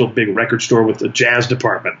an actual big record store with a jazz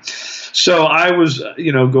department. So I was,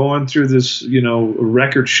 going through this,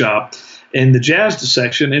 record shop in the jazz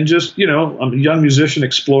section and just, I'm a young musician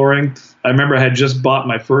exploring. I remember I had just bought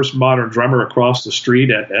my first modern drummer across the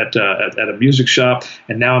street at a music shop,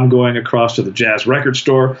 and now I'm going across to the jazz record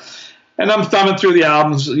store. And I'm thumbing through the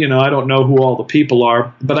albums. I don't know who all the people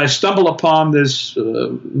are, but I stumble upon this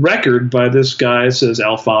record by this guy. It says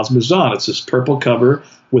Alphonse Mouzon. It's this purple cover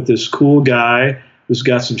with this cool guy who's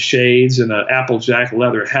got some shades and an Applejack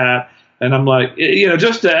leather hat. And I'm like,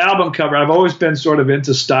 just the album cover. I've always been sort of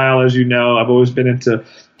into style, as you know. I've always been into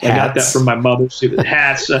hats. I got that from my mother.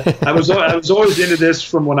 Hats. I was always into this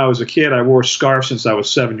from when I was a kid. I wore scarves since I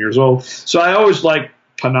was 7 years old. So I always liked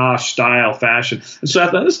panache style fashion. And so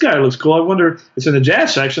I thought, this guy looks cool. I wonder, it's in the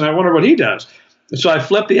jazz section. I wonder what he does. And so I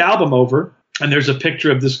flipped the album over, and there's a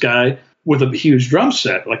picture of this guy with a huge drum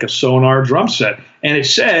set, like a Sonar drum set. And it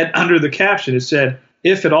said, under the caption, it said,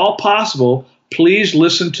 if at all possible, please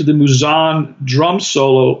listen to the Mouzon drum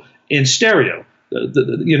solo in stereo.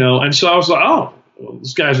 And so I was like, oh, well,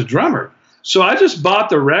 this guy's a drummer. So I just bought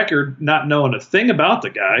the record, not knowing a thing about the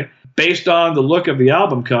guy, based on the look of the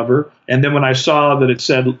album cover. And then when I saw that it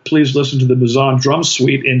said, please listen to the Mouzon drum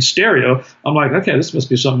suite in stereo, I'm like, okay, this must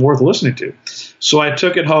be something worth listening to. So I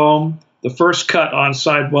took it home. The first cut on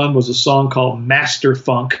side 1 was a song called Master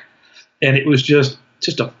Funk. And it was just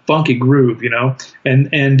a funky groove, and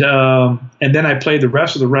then I played the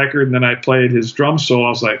rest of the record, and then I played his drum solo. I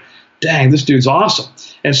was like, dang, this dude's awesome.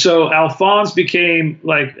 And so Alphonse became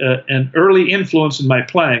like an early influence in my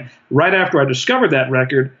playing. Right after I discovered that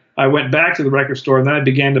record, I went back to the record store, and then I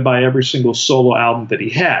began to buy every single solo album that he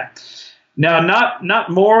had. Now,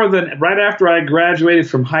 not more than right after I graduated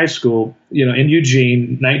from high school, in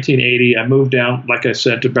Eugene, 1980, I moved down, like I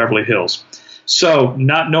said, to Beverly Hills. So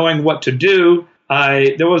not knowing what to do,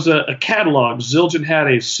 there was a catalog. Zildjian had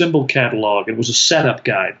a cymbal catalog. It was a setup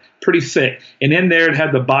guide, pretty thick. And in there it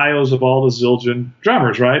had the bios of all the Zildjian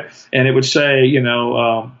drummers, right? And it would say,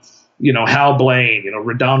 Hal Blaine,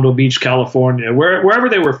 Redondo Beach, California, wherever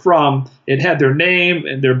they were from, it had their name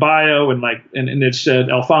and their bio, and it said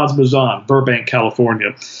Alphonse Mouzon, Burbank,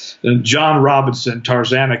 California, and John Robinson,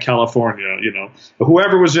 Tarzana, California,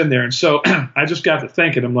 whoever was in there. And so I just got to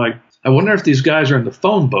thinking, I'm like, I wonder if these guys are in the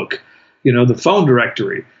phone book, the phone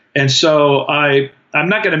directory. And so I'm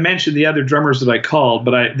not going to mention the other drummers that I called,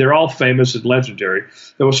 but they're all famous and legendary.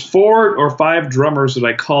 There was 4 or 5 drummers that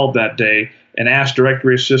I called that day and asked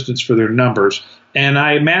directory assistants for their numbers, and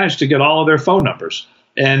I managed to get all of their phone numbers.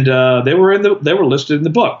 And they were listed in the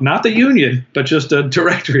book, not the union, but just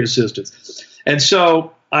directory assistants. And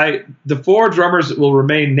so the 4 drummers that will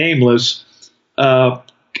remain nameless. I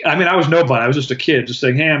was nobody. I was just a kid, just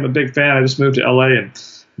saying, "Hey, I'm a big fan. I just moved to LA," and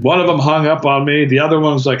one of them hung up on me. The other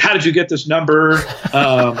one was like, "How did you get this number?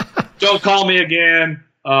 Don't call me again."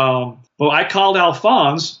 Well, I called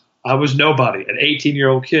Alphonse. I was nobody, an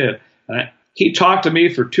 18-year-old kid. He talked to me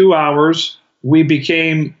for 2 hours. We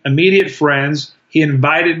became immediate friends. He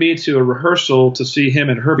invited me to a rehearsal to see him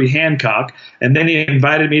and Herbie Hancock, and then he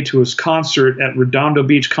invited me to his concert at Redondo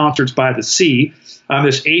Beach Concerts by the Sea. I'm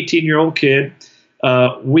this 18-year-old kid.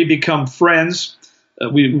 We become friends.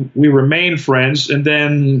 We remain friends, and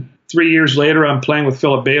then 3 years later, I'm playing with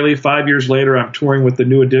Philip Bailey. 5 years later, I'm touring with the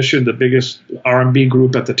New Edition, the biggest R&B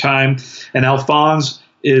group at the time, and Alphonse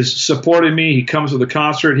is supporting me. He comes to the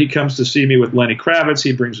concert. He comes to see me with Lenny Kravitz.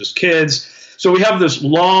 He brings his kids. So we have this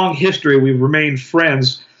long history. We've remained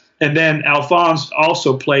friends. And then Alphonse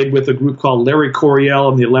also played with a group called Larry Coryell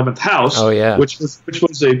and the 11th House, which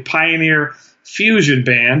was a pioneer fusion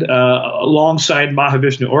band alongside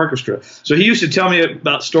Mahavishnu Orchestra. So he used to tell me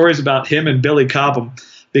about stories about him and Billy Cobham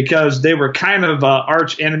because they were kind of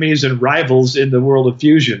arch enemies and rivals in the world of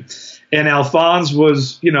fusion. And Alphonse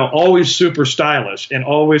was, always super stylish and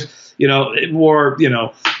always, wore,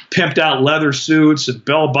 pimped out leather suits and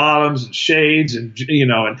bell bottoms and shades and,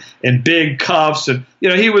 and big cuffs. And,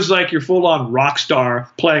 he was like your full on rock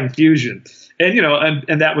star playing fusion. And,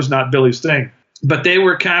 and that was not Billy's thing. But they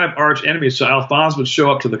were kind of arch enemies. So Alphonse would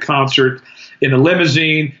show up to the concert in a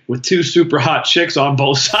limousine with 2 super hot chicks on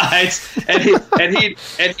both sides. And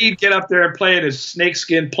he'd get up there and play in his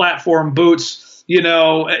snakeskin platform boots. He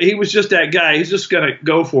was just that guy. He's just going to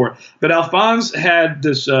go for it. But Alphonse had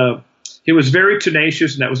this he was very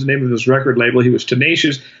tenacious, and that was the name of his record label. He was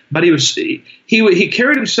tenacious, but he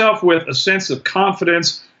carried himself with a sense of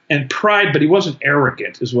confidence and pride, but he wasn't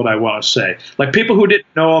arrogant, is what I want to say. Like, people who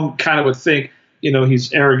didn't know him kind of would think,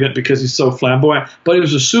 he's arrogant because he's so flamboyant, but he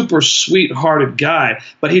was a super sweet-hearted guy.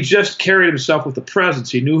 But he just carried himself with a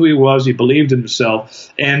presence. He knew who he was. He believed in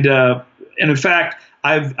himself. And in fact,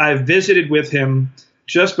 I've visited with him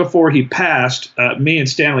just before he passed. Me and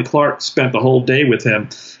Stanley Clarke spent the whole day with him,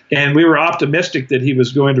 and we were optimistic that he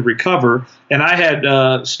was going to recover. And I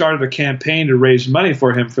had started a campaign to raise money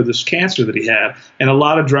for him for this cancer that he had, and a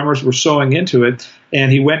lot of drummers were sewing into it.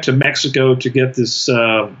 And he went to Mexico to get this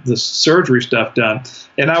surgery stuff done.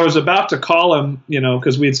 And I was about to call him,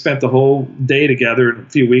 because we had spent the whole day together in a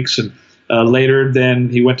few weeks, and later, then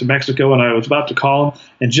he went to Mexico, and I was about to call him.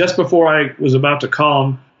 And just before I was about to call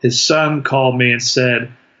him, his son called me and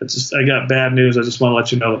said, "I got bad news. I just want to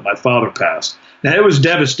let you know that my father passed." Now, it was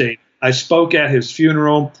devastating. I spoke at his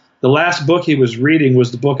funeral. The last book he was reading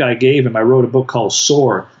was the book I gave him. I wrote a book called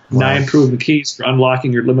Soar, 9 Proven Keys for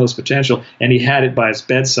Unlocking Your Limitless Potential, and he had it by his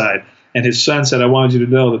bedside. And his son said, "I wanted you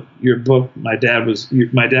to know that your book, my dad was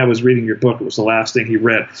reading your book. It was the last thing he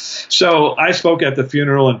read." So I spoke at the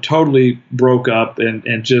funeral and totally broke up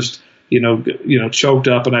and just, choked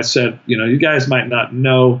up. And I said, you guys might not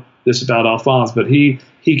know this about Alphonse, but he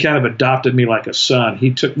kind of adopted me like a son.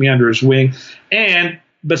 He took me under his wing. And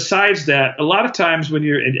besides that, a lot of times when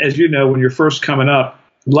you're first coming up,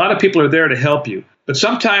 a lot of people are there to help you. But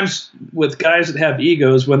sometimes with guys that have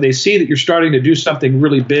egos, when they see that you're starting to do something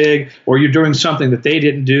really big, or you're doing something that they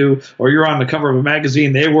didn't do, or you're on the cover of a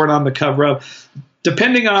magazine they weren't on the cover of,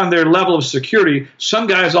 depending on their level of security, some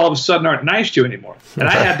guys all of a sudden aren't nice to you anymore. And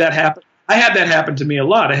I had that happen. I had that happen to me a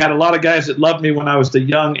lot. I had a lot of guys that loved me when I was the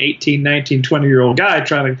young 18, 19, 20-year-old guy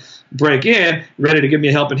trying to break in, ready to give me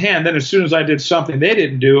a helping hand. Then as soon as I did something they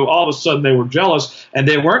didn't do, all of a sudden they were jealous, and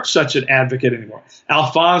they weren't such an advocate anymore.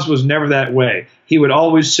 Alphonse was never that way. He would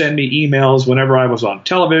always send me emails whenever I was on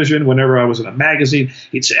television, whenever I was in a magazine.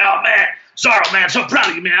 He'd say, "Oh, man, Zarro, man, so proud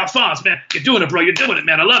of you, man. Alphonse, man, you're doing it, bro. You're doing it,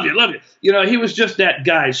 man. I love you, love you." He was just that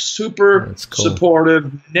guy, super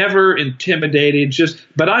supportive, never intimidated.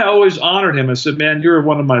 But I always honored him. I said, "Man, you're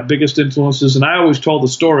one of my biggest influences." And I always told the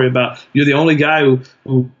story about you're the only guy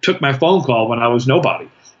who took my phone call when I was nobody,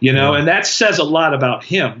 and that says a lot about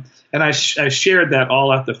him. And I shared that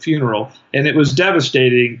all at the funeral. And it was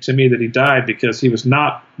devastating to me that he died because he was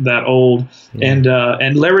not that old. And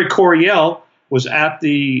Larry Coryell was at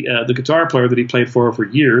the guitar player that he played for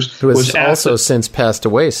years. Who has also since passed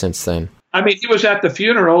away since then. I mean, he was at the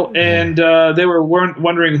funeral, and they were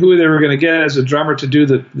wondering who they were going to get as a drummer to do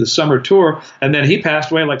the summer tour, and then he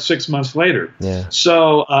passed away like 6 months later. Yeah.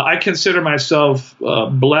 So I consider myself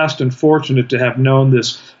blessed and fortunate to have known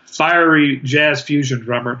this fiery jazz fusion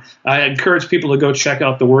drummer. I encourage people to go check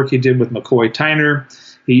out the work he did with McCoy Tyner.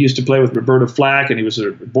 He used to play with Roberta Flack, and he was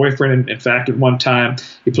a boyfriend, in fact, at one time.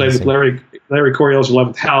 He played with Larry Coryell's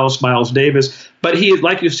 11th House, Miles Davis. But he,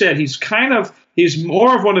 like you said, he's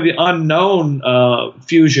more of one of the unknown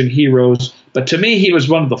fusion heroes. But to me, he was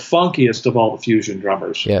one of the funkiest of all the fusion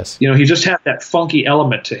drummers. Yes. He just had that funky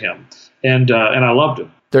element to him, and I loved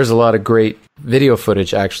him. There's a lot of great video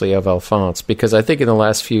footage, actually, of Alphonse, because I think in the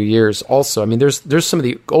last few years also, I mean, there's some of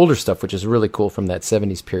the older stuff, which is really cool from that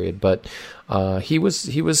 70s period, but he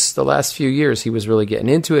was the last few years, he was really getting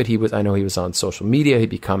into it. I know he was on social media, he'd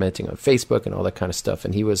be commenting on Facebook and all that kind of stuff,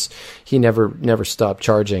 and he never stopped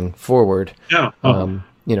charging forward. Yeah.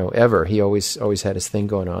 Ever. He always had his thing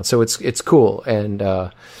going on. So it's cool.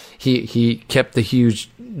 And he kept the huge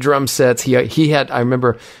drum sets. He had, I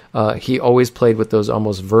remember, he always played with those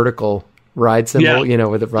almost vertical ride cymbal,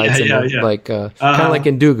 with the ride cymbal, like kind of like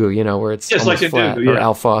in Dugu, where it's almost like flat, Dugu, or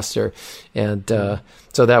Al Foster. And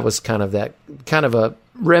so that was kind of a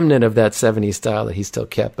remnant of that 70s style that he still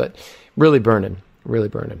kept, but really burning.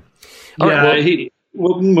 All right,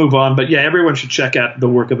 we'll move on, but everyone should check out the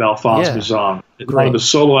work of Alphonse Mouzon. The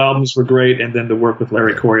solo albums were great, and then the work with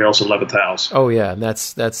Larry Coryell's 11th House. Oh yeah, and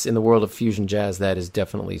that's in the world of fusion jazz. That is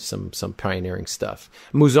definitely some pioneering stuff.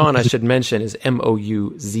 Mouzon, I should mention, is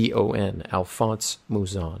Mouzon, Alphonse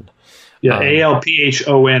Mouzon. Yeah, Alphonse,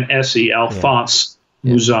 Alphonse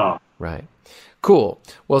Mouzon. Right. Cool.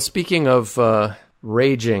 Well, speaking of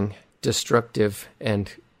raging, destructive, and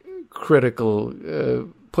critical.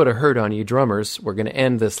 Put a hurt on you drummers, we're going to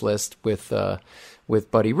end this list with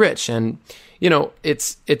Buddy Rich. And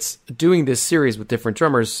it's doing this series with different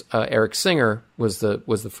drummers. Eric Singer was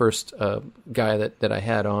the first guy that I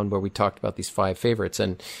had on, where we talked about these 5 favorites,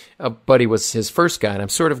 and Buddy was his first guy. And I'm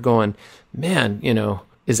sort of going, man,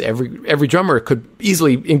 is every drummer could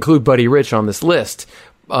easily include Buddy Rich on this list.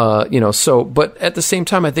 So, but at the same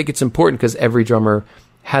time, I think it's important because every drummer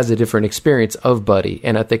has a different experience of Buddy,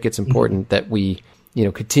 and I think it's important that we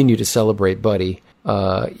continue to celebrate Buddy.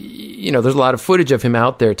 There's a lot of footage of him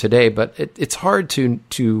out there today, but it's hard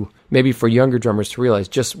to maybe for younger drummers to realize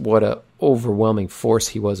just what a overwhelming force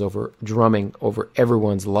he was over drumming over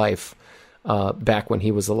everyone's life back when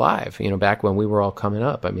he was alive. Back when we were all coming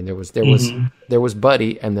up. I mean, there was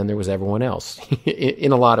Buddy, and then there was everyone else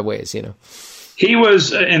in a lot of ways. He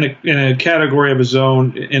was in a category of his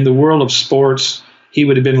own in the world of sports. He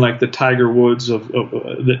would have been like the Tiger Woods of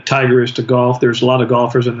the Tiger is to golf. There's a lot of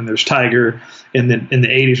golfers, and then there's Tiger. In the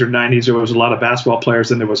 80s or 90s, there was a lot of basketball players.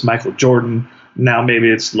 Then there was Michael Jordan. Now maybe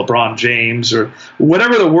it's LeBron James or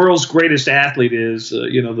whatever the world's greatest athlete is.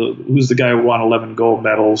 Who's the guy who won 11 gold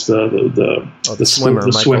medals? The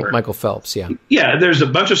swimmer, Michael Phelps. Yeah. Yeah. There's a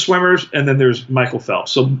bunch of swimmers, and then there's Michael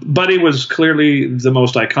Phelps. So Buddy was clearly the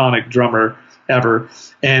most iconic drummer ever.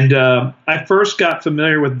 And I first got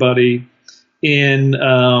familiar with Buddy in,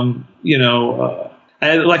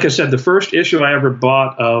 like I said, the first issue I ever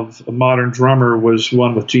bought of A Modern Drummer was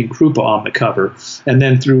one with Gene Krupa on the cover. And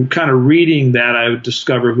then through kind of reading that, I would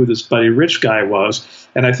discover who this Buddy Rich guy was.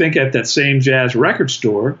 And I think at that same jazz record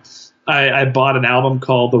store, I bought an album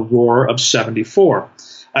called The Roar of 74.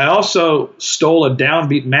 I also stole a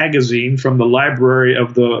Downbeat magazine from the library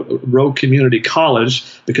of the Rogue Community College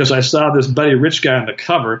because I saw this Buddy Rich guy on the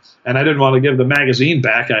cover, and I didn't want to give the magazine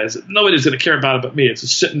back. I said, nobody's going to care about it but me. It's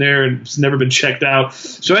just sitting there, and it's never been checked out.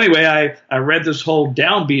 So anyway, I read this whole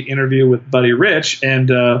Downbeat interview with Buddy Rich, and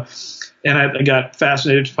I got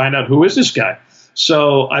fascinated to find out who is this guy.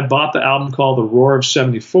 So I bought the album called The Roar of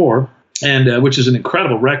 74. And which is an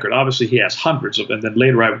incredible record. Obviously, he has hundreds of them. And then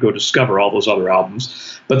later I would go discover all those other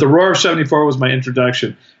albums. But The Roar of 74 was my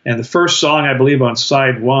introduction. And the first song, I believe, on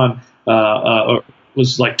side 1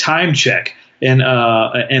 was like Time Check. And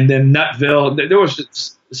then Nutville. There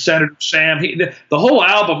was Senator Sam. The whole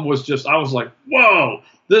album was just, I was like, whoa.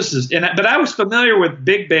 But I was familiar with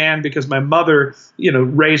big band because my mother,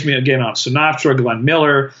 raised me again on Sinatra, Glenn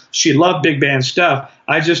Miller. She loved big band stuff.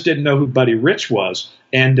 I just didn't know who Buddy Rich was.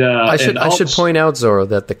 And I should point out, Zorro,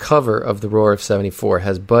 that the cover of The Roar of 74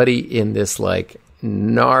 has Buddy in this like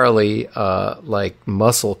gnarly like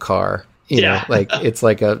muscle car You know, like it's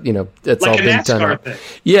like a, you know, it's like all a been NASCAR done. thing.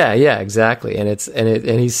 Yeah, exactly. And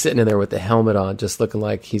and he's sitting in there with the helmet on, just looking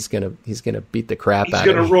like he's gonna beat the crap out of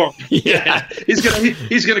him. He's gonna roar. Yeah.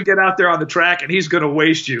 He's gonna get out there on the track and he's gonna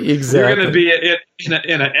waste you. Exactly. You're gonna be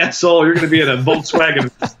in an Edsel. You're gonna be in a Volkswagen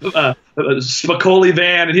Spicoli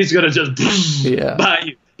van, and he's gonna just buy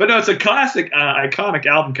you. But no, it's a classic, iconic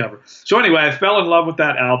album cover. So anyway, I fell in love with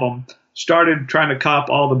that album. Started trying to cop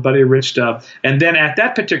all the Buddy Rich stuff. And then at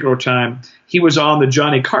that particular time, he was on the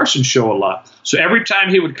Johnny Carson show a lot. So every time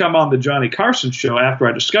he would come on the Johnny Carson show after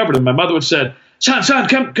I discovered him, my mother would say, son,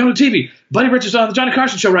 come to TV. Buddy Rich is on the Johnny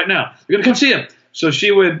Carson show right now. You're going to come see him. So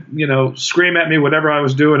she would, you know, scream at me whatever I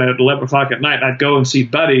was doing at 11 o'clock at night. I'd go and see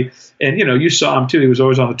Buddy. And, you know, you saw him too. He was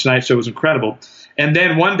always on the Tonight Show. It was incredible. And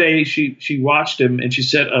then one day she watched him and she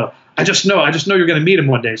said, I just know you're going to meet him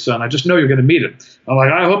one day, son. I just know you're going to meet him. I'm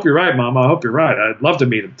like, I hope you're right, Mom. I hope you're right. I'd love to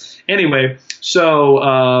meet him. Anyway,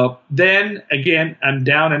 so then again, I'm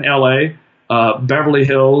down in L.A., Beverly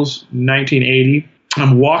Hills, 1980.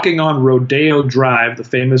 I'm walking on Rodeo Drive, the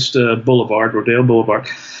famous boulevard, Rodeo Boulevard,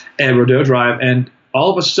 and Rodeo Drive, and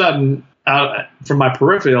all of a sudden, out from my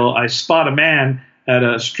peripheral, I spot a man at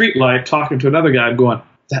a streetlight talking to another guy. I'm going,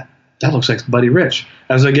 that looks like Buddy Rich.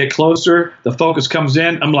 As I get closer, the focus comes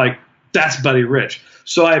in. I'm like, that's Buddy Rich.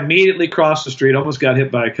 So I immediately crossed the street, almost got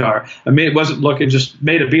hit by a car. I mean, it wasn't looking, just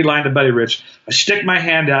made a beeline to Buddy Rich. I stick my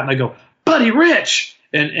hand out and I go, Buddy Rich.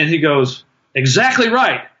 And he goes, exactly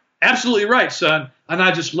right. Absolutely right, son. And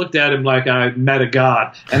I just looked at him like I met a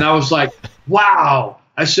god. And I was like, wow.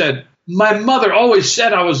 I said, my mother always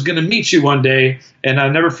said I was going to meet you one day. And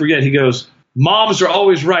I'll never forget. He goes, moms are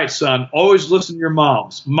always right, son. Always listen to your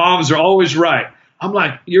moms. Moms are always right. I'm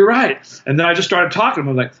like, you're right. And then I just started talking to him.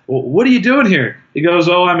 I'm like, well, what are you doing here? He goes,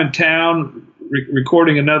 oh, I'm in town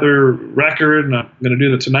recording another record, and I'm going to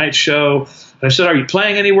do the Tonight Show. And I said, are you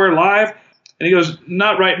playing anywhere live? And he goes,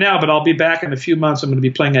 not right now, but I'll be back in a few months. I'm going to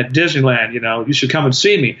be playing at Disneyland. You know, you should come and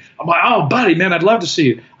see me. I'm like, oh, buddy, man, I'd love to see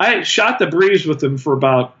you. I shot the breeze with him for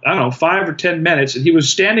about, 5 or 10 minutes, and he was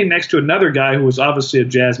standing next to another guy who was obviously a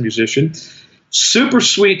jazz musician. Super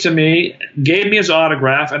sweet to me, gave me his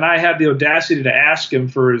autograph, and I had the audacity to ask him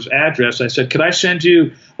for his address. I said, could I send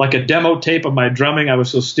you like a demo tape of my drumming? I was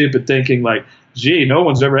so stupid thinking like, gee, no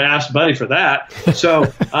one's ever asked Buddy for that.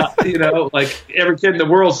 So, like every kid in the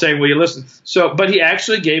world saying, will you listen? So, but he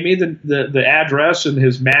actually gave me the address and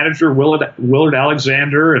his manager, Willard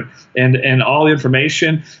Alexander, and all the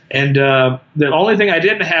information. And the only thing I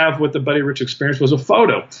didn't have with the Buddy Rich experience was a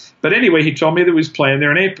photo. But anyway, he told me that he was playing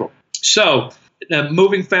there in April. So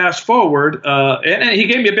moving fast forward, and he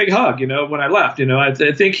gave me a big hug, when I left.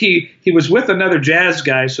 I think he was with another jazz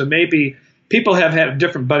guy, so maybe people have had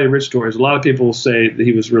different Buddy Rich stories. A lot of people say that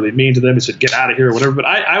he was really mean to them. He said, get out of here or whatever. But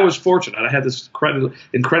I was fortunate. I had this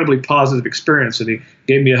incredibly positive experience, and he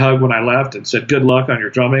gave me a hug when I left and said, good luck on your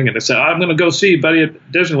drumming. And I said, I'm going to go see Buddy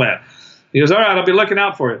at Disneyland. He goes, all right, I'll be looking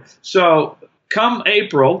out for you. So come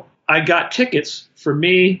April, I got tickets for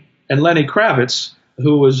me and Lenny Kravitz,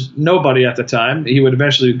 who was nobody at the time. He would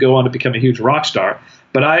eventually go on to become a huge rock star.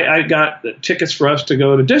 But I got tickets for us to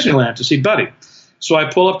go to Disneyland to see Buddy. So I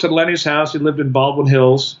pull up to Lenny's house. He lived in Baldwin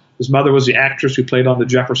Hills. His mother was the actress who played on The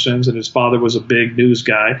Jeffersons, and his father was a big news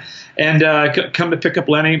guy. And I come to pick up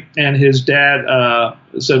Lenny, and his dad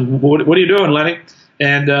said, what are you doing, Lenny?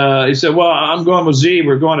 And he said, well, I'm going with Z.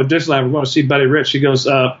 We're going to Disneyland. We're going to see Buddy Rich. He goes,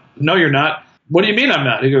 no, you're not. What do you mean I'm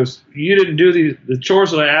not? He goes, you didn't do the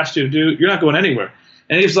chores that I asked you to do. You're not going anywhere.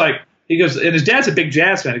 And he goes, and his dad's a big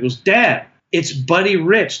jazz fan. He goes, Dad, it's Buddy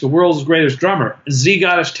Rich, the world's greatest drummer. Z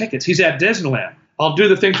got us tickets. He's at Disneyland. I'll do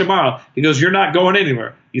the thing tomorrow. He goes, you're not going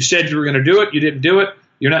anywhere. You said you were going to do it. You didn't do it.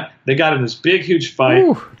 You're not. They got in this big, huge fight.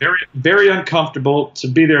 Ooh. Very, very uncomfortable to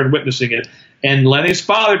be there and witnessing it. And Lenny's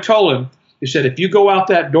father told him, he said, if you go out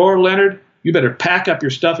that door, Leonard, you better pack up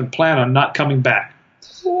your stuff and plan on not coming back.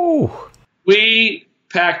 Ooh. We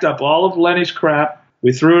packed up all of Lenny's crap.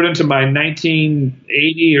 We threw it into my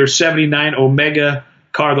 1980 or 79 Omega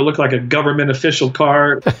car that looked like a government official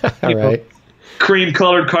car, right.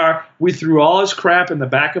 Cream-colored car. We threw all his crap in the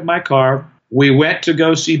back of my car. We went to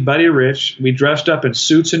go see Buddy Rich. We dressed up in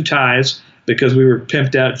suits and ties because we were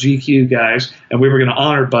pimped out GQ guys, and we were going to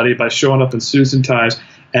honor Buddy by showing up in suits and ties.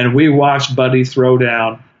 And we watched Buddy throw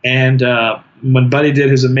down. And when Buddy did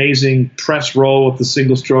his amazing press roll with the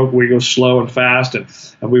single stroke where he goes slow and fast,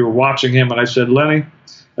 and we were watching him, and I said, Lenny,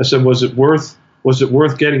 was it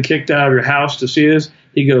worth getting kicked out of your house to see this?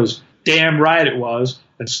 He goes, damn right it was,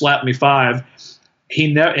 and slapped me 5.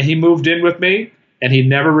 He moved in with me, and he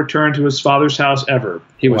never returned to his father's house ever.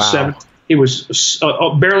 He was wow. He was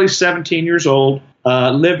barely 17 years old,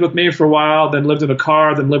 lived with me for a while, then lived in a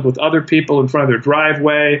car, then lived with other people in front of their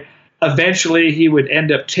driveway. Eventually, he would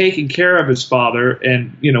end up taking care of his father,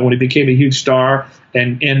 and when he became a huge star,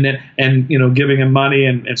 and giving him money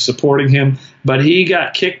and supporting him. But he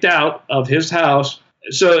got kicked out of his house.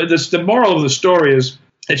 So the moral of the story is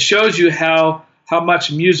it shows you how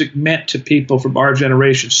much music meant to people from our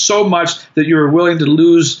generation. So much that you were willing to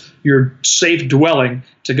lose your safe dwelling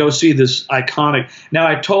to go see this iconic. Now,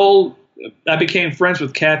 I became friends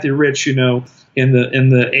with Kathy Rich, in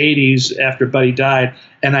the 80s after Buddy died,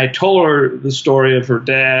 and I told her the story of her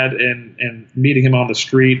dad and meeting him on the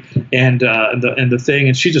street and the thing,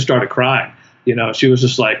 and she just started crying. She was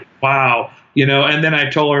just like, wow, And then I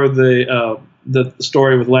told her the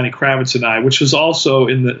story with Lenny Kravitz and I, which was also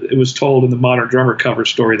it was told in the Modern Drummer cover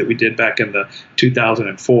story that we did back in the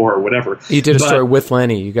 2004 or whatever. You did a story with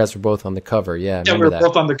Lenny. You guys were both on the cover. Yeah, we were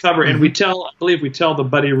both on the cover, and I believe we tell the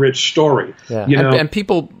Buddy Rich story. Yeah, and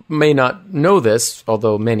people may not know this,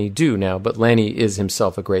 although many do now. But Lenny is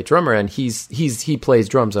himself a great drummer, and he plays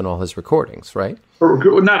drums on all his recordings, right?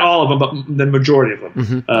 Not all of them, but the majority of them.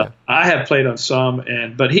 Mm-hmm. I have played on some,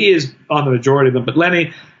 but he is on the majority of them. But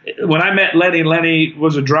Lenny. When I met Lenny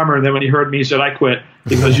was a drummer, and then when he heard me, he said, "I quit."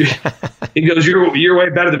 He goes, "You're way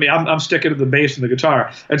better than me. I'm sticking to the bass and the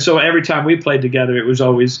guitar." And so every time we played together, it was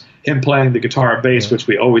always him playing the guitar and bass, which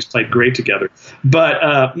we always played great together.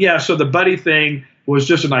 But so the Buddy thing was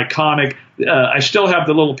just an iconic. I still have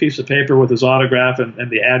the little piece of paper with his autograph and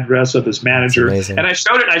the address of his manager. And I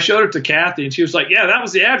showed it to Kathy, and she was like, "Yeah, that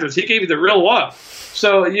was the address. He gave you the real one."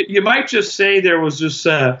 So you might just say there was just.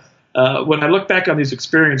 When I look back on these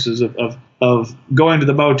experiences of going to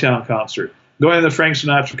the Motown concert, going to the Frank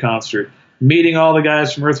Sinatra concert, meeting all the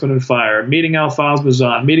guys from Earth, Wind & Fire, meeting Alphonse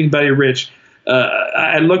Mouzon, meeting Buddy Rich,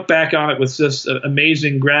 I look back on it with this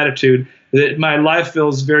amazing gratitude that my life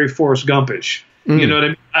feels very Forrest Gumpish. You know what I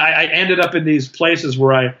mean? I ended up in these places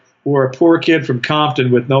where a poor kid from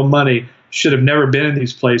Compton with no money should have never been in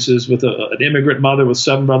these places with an immigrant mother with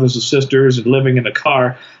 7 brothers and sisters and living in a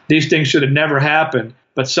car. These things should have never happened.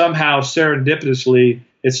 But somehow, serendipitously,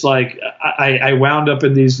 it's like I wound up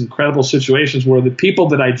in these incredible situations where the people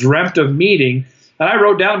that I dreamt of meeting, and I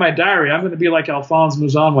wrote down in my diary, I'm going to be like Alphonse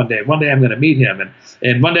Mouzon one day. One day I'm going to meet him,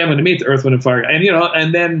 and one day I'm going to meet the Earth, Wind & Fire, and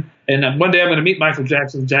one day I'm going to meet Michael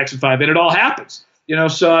Jackson, Jackson 5, and it all happens.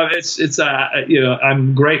 So it's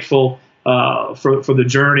I'm grateful for the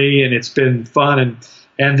journey, and it's been fun,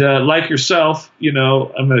 and like yourself,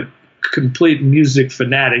 I'm a complete music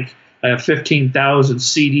fanatic. I have 15,000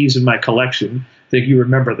 CDs in my collection. I think you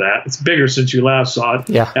remember that. It's bigger since you last saw it.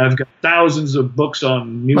 Yeah. And I've got thousands of books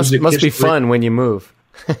on music. Must be fun when you move.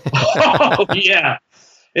 Oh, yeah.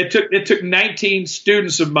 It took 19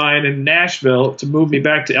 students of mine in Nashville to move me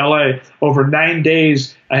back to LA. Over 9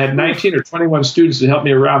 days, I had 19 or 21 students to help me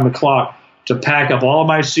around the clock to pack up all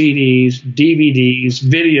my CDs, DVDs,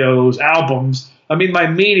 videos, albums. I mean, my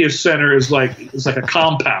media center is like a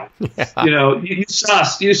compound. Yeah. You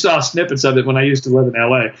saw snippets of it when I used to live in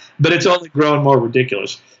LA, but it's only grown more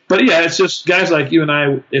ridiculous. But yeah, it's just guys like you and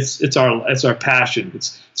I. It's our passion.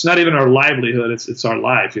 It's not even our livelihood. It's our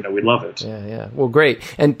life. We love it. Yeah. Well, great.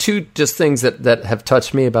 And two just things that have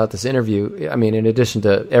touched me about this interview. I mean, in addition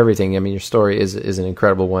to everything, I mean, your story is an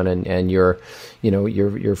incredible one, and your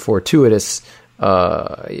fortuitous.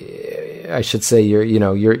 I should say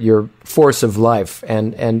your force of life,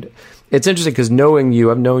 and it's interesting because knowing you,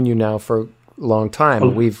 I've known you now for a long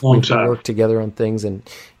time. We've worked together on things and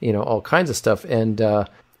all kinds of stuff, and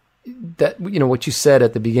that what you said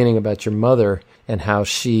at the beginning about your mother and how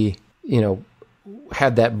she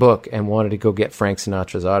had that book and wanted to go get Frank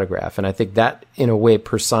Sinatra's autograph, and I think that in a way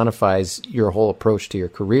personifies your whole approach to your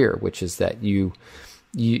career, which is that you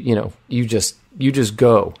just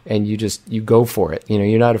go and you go for it.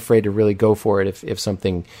 You're not afraid to really go for it if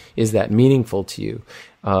something is that meaningful to you.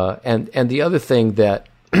 And the other thing that,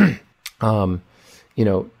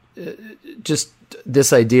 just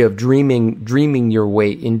this idea of dreaming your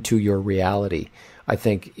way into your reality, I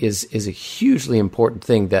think is a hugely important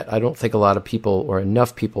thing that I don't think a lot of people or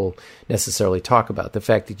enough people necessarily talk about. The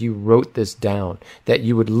fact that you wrote this down, that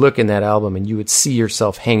you would look in that album and you would see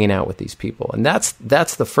yourself hanging out with these people. And that's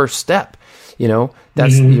the first step.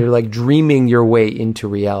 That's you're like dreaming your way into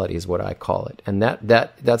reality is what I call it. And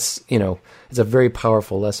that's it's a very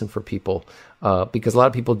powerful lesson for people. Because a lot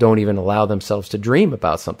of people don't even allow themselves to dream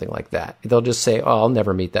about something like that. They'll just say, "Oh, I'll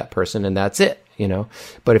never meet that person," and that's it,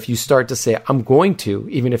 But if you start to say, "I'm going to,"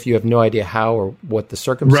 even if you have no idea how or what the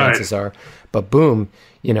circumstances are, but boom,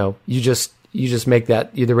 you just make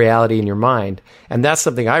that the reality in your mind, and that's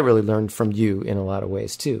something I really learned from you in a lot of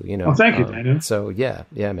ways too. Well, thank you, Daniel. So yeah,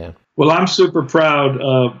 man. Well, I'm super proud,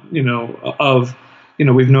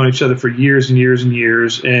 we've known each other for years and years and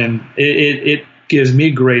years, and it gives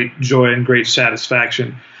me great joy and great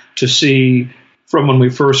satisfaction to see from when we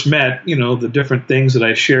first met, the different things that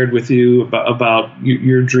I shared with you about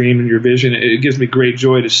your dream and your vision. It gives me great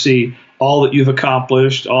joy to see all that you've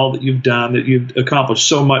accomplished, all that you've done, that you've accomplished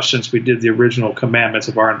so much since we did the original Commandments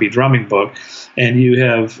of R&B Drumming book. And you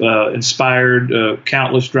have inspired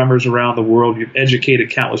countless drummers around the world. You've educated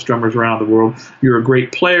countless drummers around the world. You're a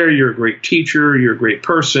great player. You're a great teacher. You're a great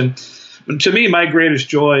person. And to me, my greatest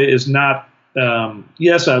joy is not,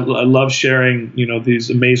 yes, I love sharing,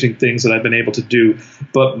 these amazing things that I've been able to do.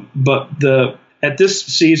 But at this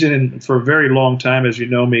season and for a very long time, as you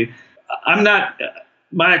know me,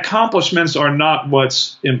 my accomplishments are not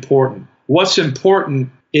what's important. What's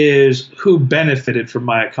important is who benefited from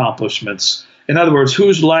my accomplishments. In other words,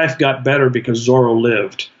 whose life got better because Zorro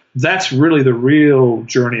lived. That's really the real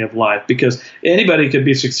journey of life, because anybody could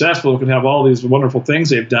be successful, can have all these wonderful things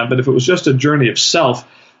they've done, but if it was just a journey of self,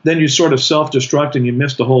 then you sort of self-destruct and you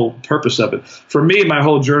miss the whole purpose of it. For me, my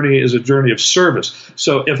whole journey is a journey of service.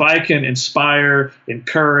 So if I can inspire,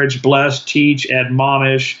 encourage, bless, teach,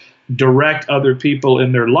 admonish, direct other people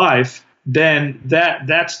in their life, then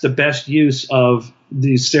that's the best use of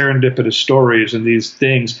these serendipitous stories and these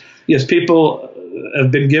things. Yes, people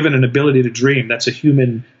have been given an ability to dream. That's a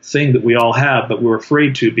human thing that we all have, but we're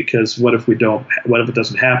afraid to, because what if it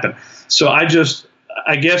doesn't happen? So I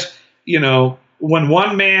guess, when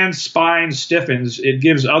one man's spine stiffens, it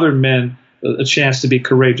gives other men a chance to be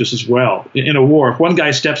courageous as well. In a war, if one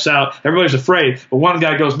guy steps out, everybody's afraid, but one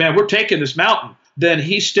guy goes, man, we're taking this mountain, then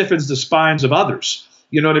he stiffens the spines of others.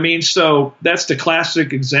 You know what I mean? So that's the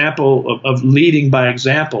classic example of leading by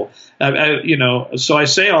example. So I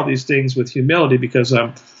say all these things with humility because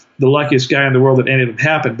I'm the luckiest guy in the world that any of them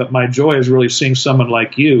happened. But my joy is really seeing someone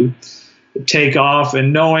like you take off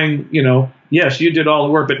and knowing, yes, you did all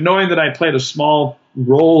the work, but knowing that I played a small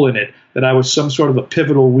role in it, that I was some sort of a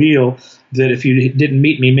pivotal wheel, that if you didn't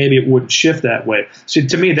meet me, maybe it wouldn't shift that way. See,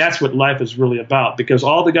 to me, that's what life is really about, because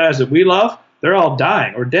all the guys that we love, they're all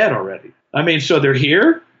dying or dead already. I mean, so they're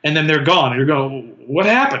here and then they're gone. And you're going, what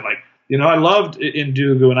happened? I loved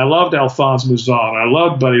Ndugu and I loved Alphonse Mouzon. I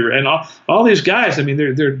loved Buddy and all these guys. I mean,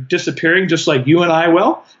 they're disappearing just like you and I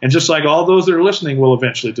will, and just like all those that are listening will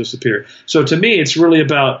eventually disappear. So to me, it's really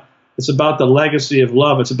about the legacy of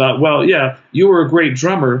love. It's about, well, yeah, you were a great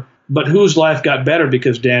drummer, but whose life got better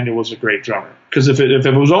because Daniel was a great drummer? Because if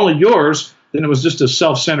it was only yours, then it was just a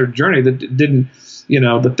self-centered journey that didn't.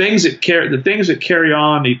 The things that carry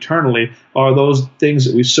on eternally are those things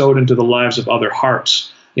that we sowed into the lives of other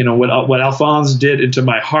hearts. What Alphonse did into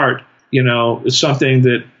my heart, is something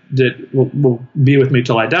that will be with me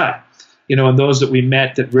till I die. And those that we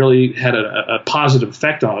met that really had a positive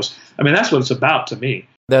effect on us. I mean, that's what it's about to me.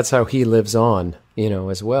 That's how he lives on,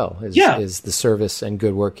 as well, is the service and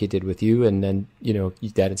good work he did with you. And then,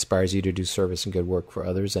 that inspires you to do service and good work for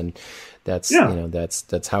others. And that's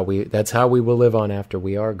how we will live on after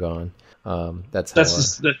we are gone.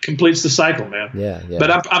 That completes the cycle, man. Yeah.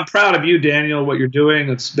 But I'm proud of you, Daniel, what you're doing.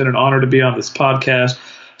 It's been an honor to be on this podcast.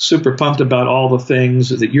 Super pumped about all the things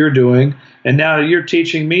that you're doing. And now you're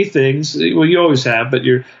teaching me things. Well, you always have, but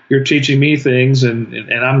you're teaching me things,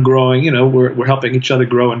 and I'm growing. We're helping each other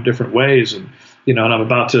grow in different ways. And and I'm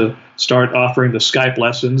about to start offering the Skype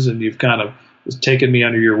lessons, and you've kind of taken me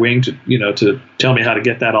under your wing to tell me how to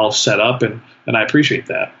get that all set up, and I appreciate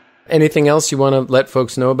that. Anything else you want to let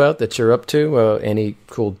folks know about that you're up to? Any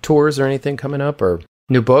cool tours or anything coming up, or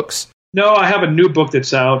new books? No, I have a new book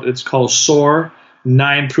that's out. It's called Soar: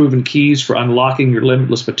 9 Proven Keys for Unlocking Your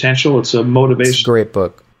Limitless Potential. It's a motivation. It's a great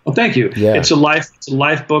book. Well, thank you. Yeah. It's a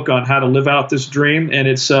life book on how to live out this dream, and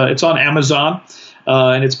it's on Amazon,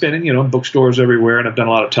 and it's been in bookstores everywhere, and I've done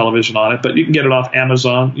a lot of television on it. But you can get it off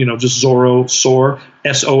Amazon. Just Zorro, Soar,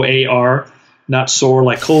 SOAR, not sore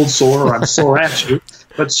like cold sore or I'm sore at you,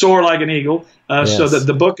 but soar like an eagle. Yes. So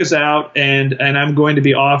the book is out, and I'm going to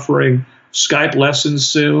be offering Skype lessons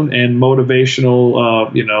soon and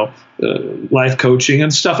motivational, life coaching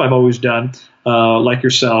and stuff I've always done, like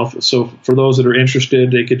yourself. So for those that are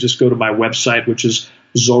interested, they could just go to my website, which is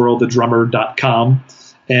ZorroTheDrummer.com,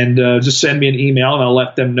 and just send me an email, and I'll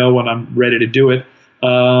let them know when I'm ready to do it.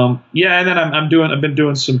 And then I've been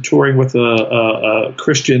doing some touring with a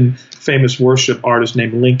Christian famous worship artist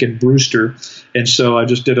named Lincoln Brewster, and so I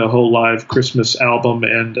just did a whole live Christmas album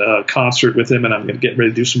and concert with him, and I'm going to get ready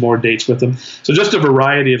to do some more dates with him. So just a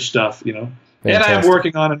variety of stuff, Fantastic. And I'm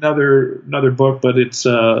working on another book, but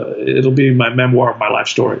it'll be my memoir of my life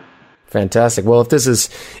story. Fantastic. Well, if this is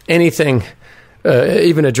anything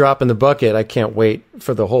even a drop in the bucket. I can't wait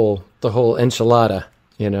for the whole enchilada.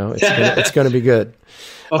 It's going to be good.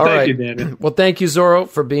 Well, thank you, Daniel. Well, thank you, Zorro,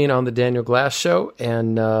 for being on the Daniel Glass Show,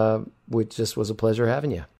 and it just was a pleasure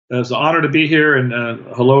having you. It was an honor to be here, and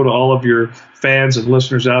hello to all of your fans and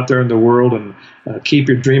listeners out there in the world, and keep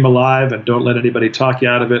your dream alive, and don't let anybody talk you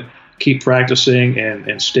out of it. Keep practicing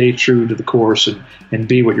and stay true to the course and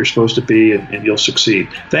be what you're supposed to be, and you'll succeed.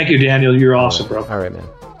 Thank you, Daniel. You're awesome, bro. All right, man.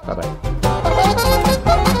 Bye-bye.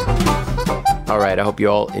 All right, I hope you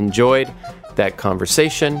all enjoyed that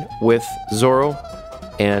conversation with Zorro.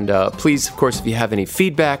 And please, of course, if you have any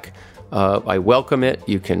feedback, I welcome it.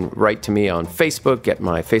 You can write to me on Facebook, get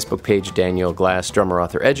my Facebook page, Daniel Glass, Drummer,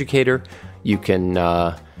 Author, Educator. You can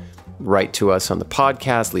write to us on the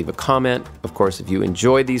podcast, leave a comment. Of course, if you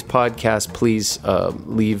enjoy these podcasts, please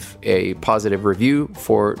leave a positive review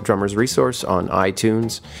for Drummer's Resource on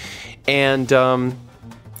iTunes. And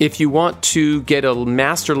if you want to get a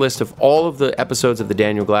master list of all of the episodes of The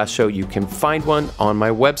Daniel Glass Show, you can find one on my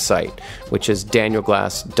website, which is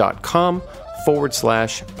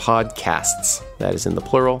danielglass.com/podcasts. That is in the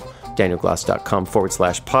plural,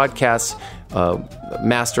 danielglass.com/podcasts.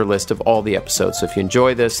 Master list of all the episodes. So if you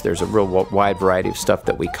enjoy this, there's a real wide variety of stuff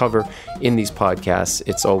that we cover in these podcasts.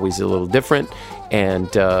 It's always a little different. And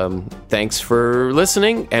thanks for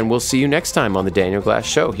listening, and we'll see you next time on The Daniel Glass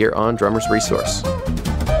Show here on Drummer's Resource.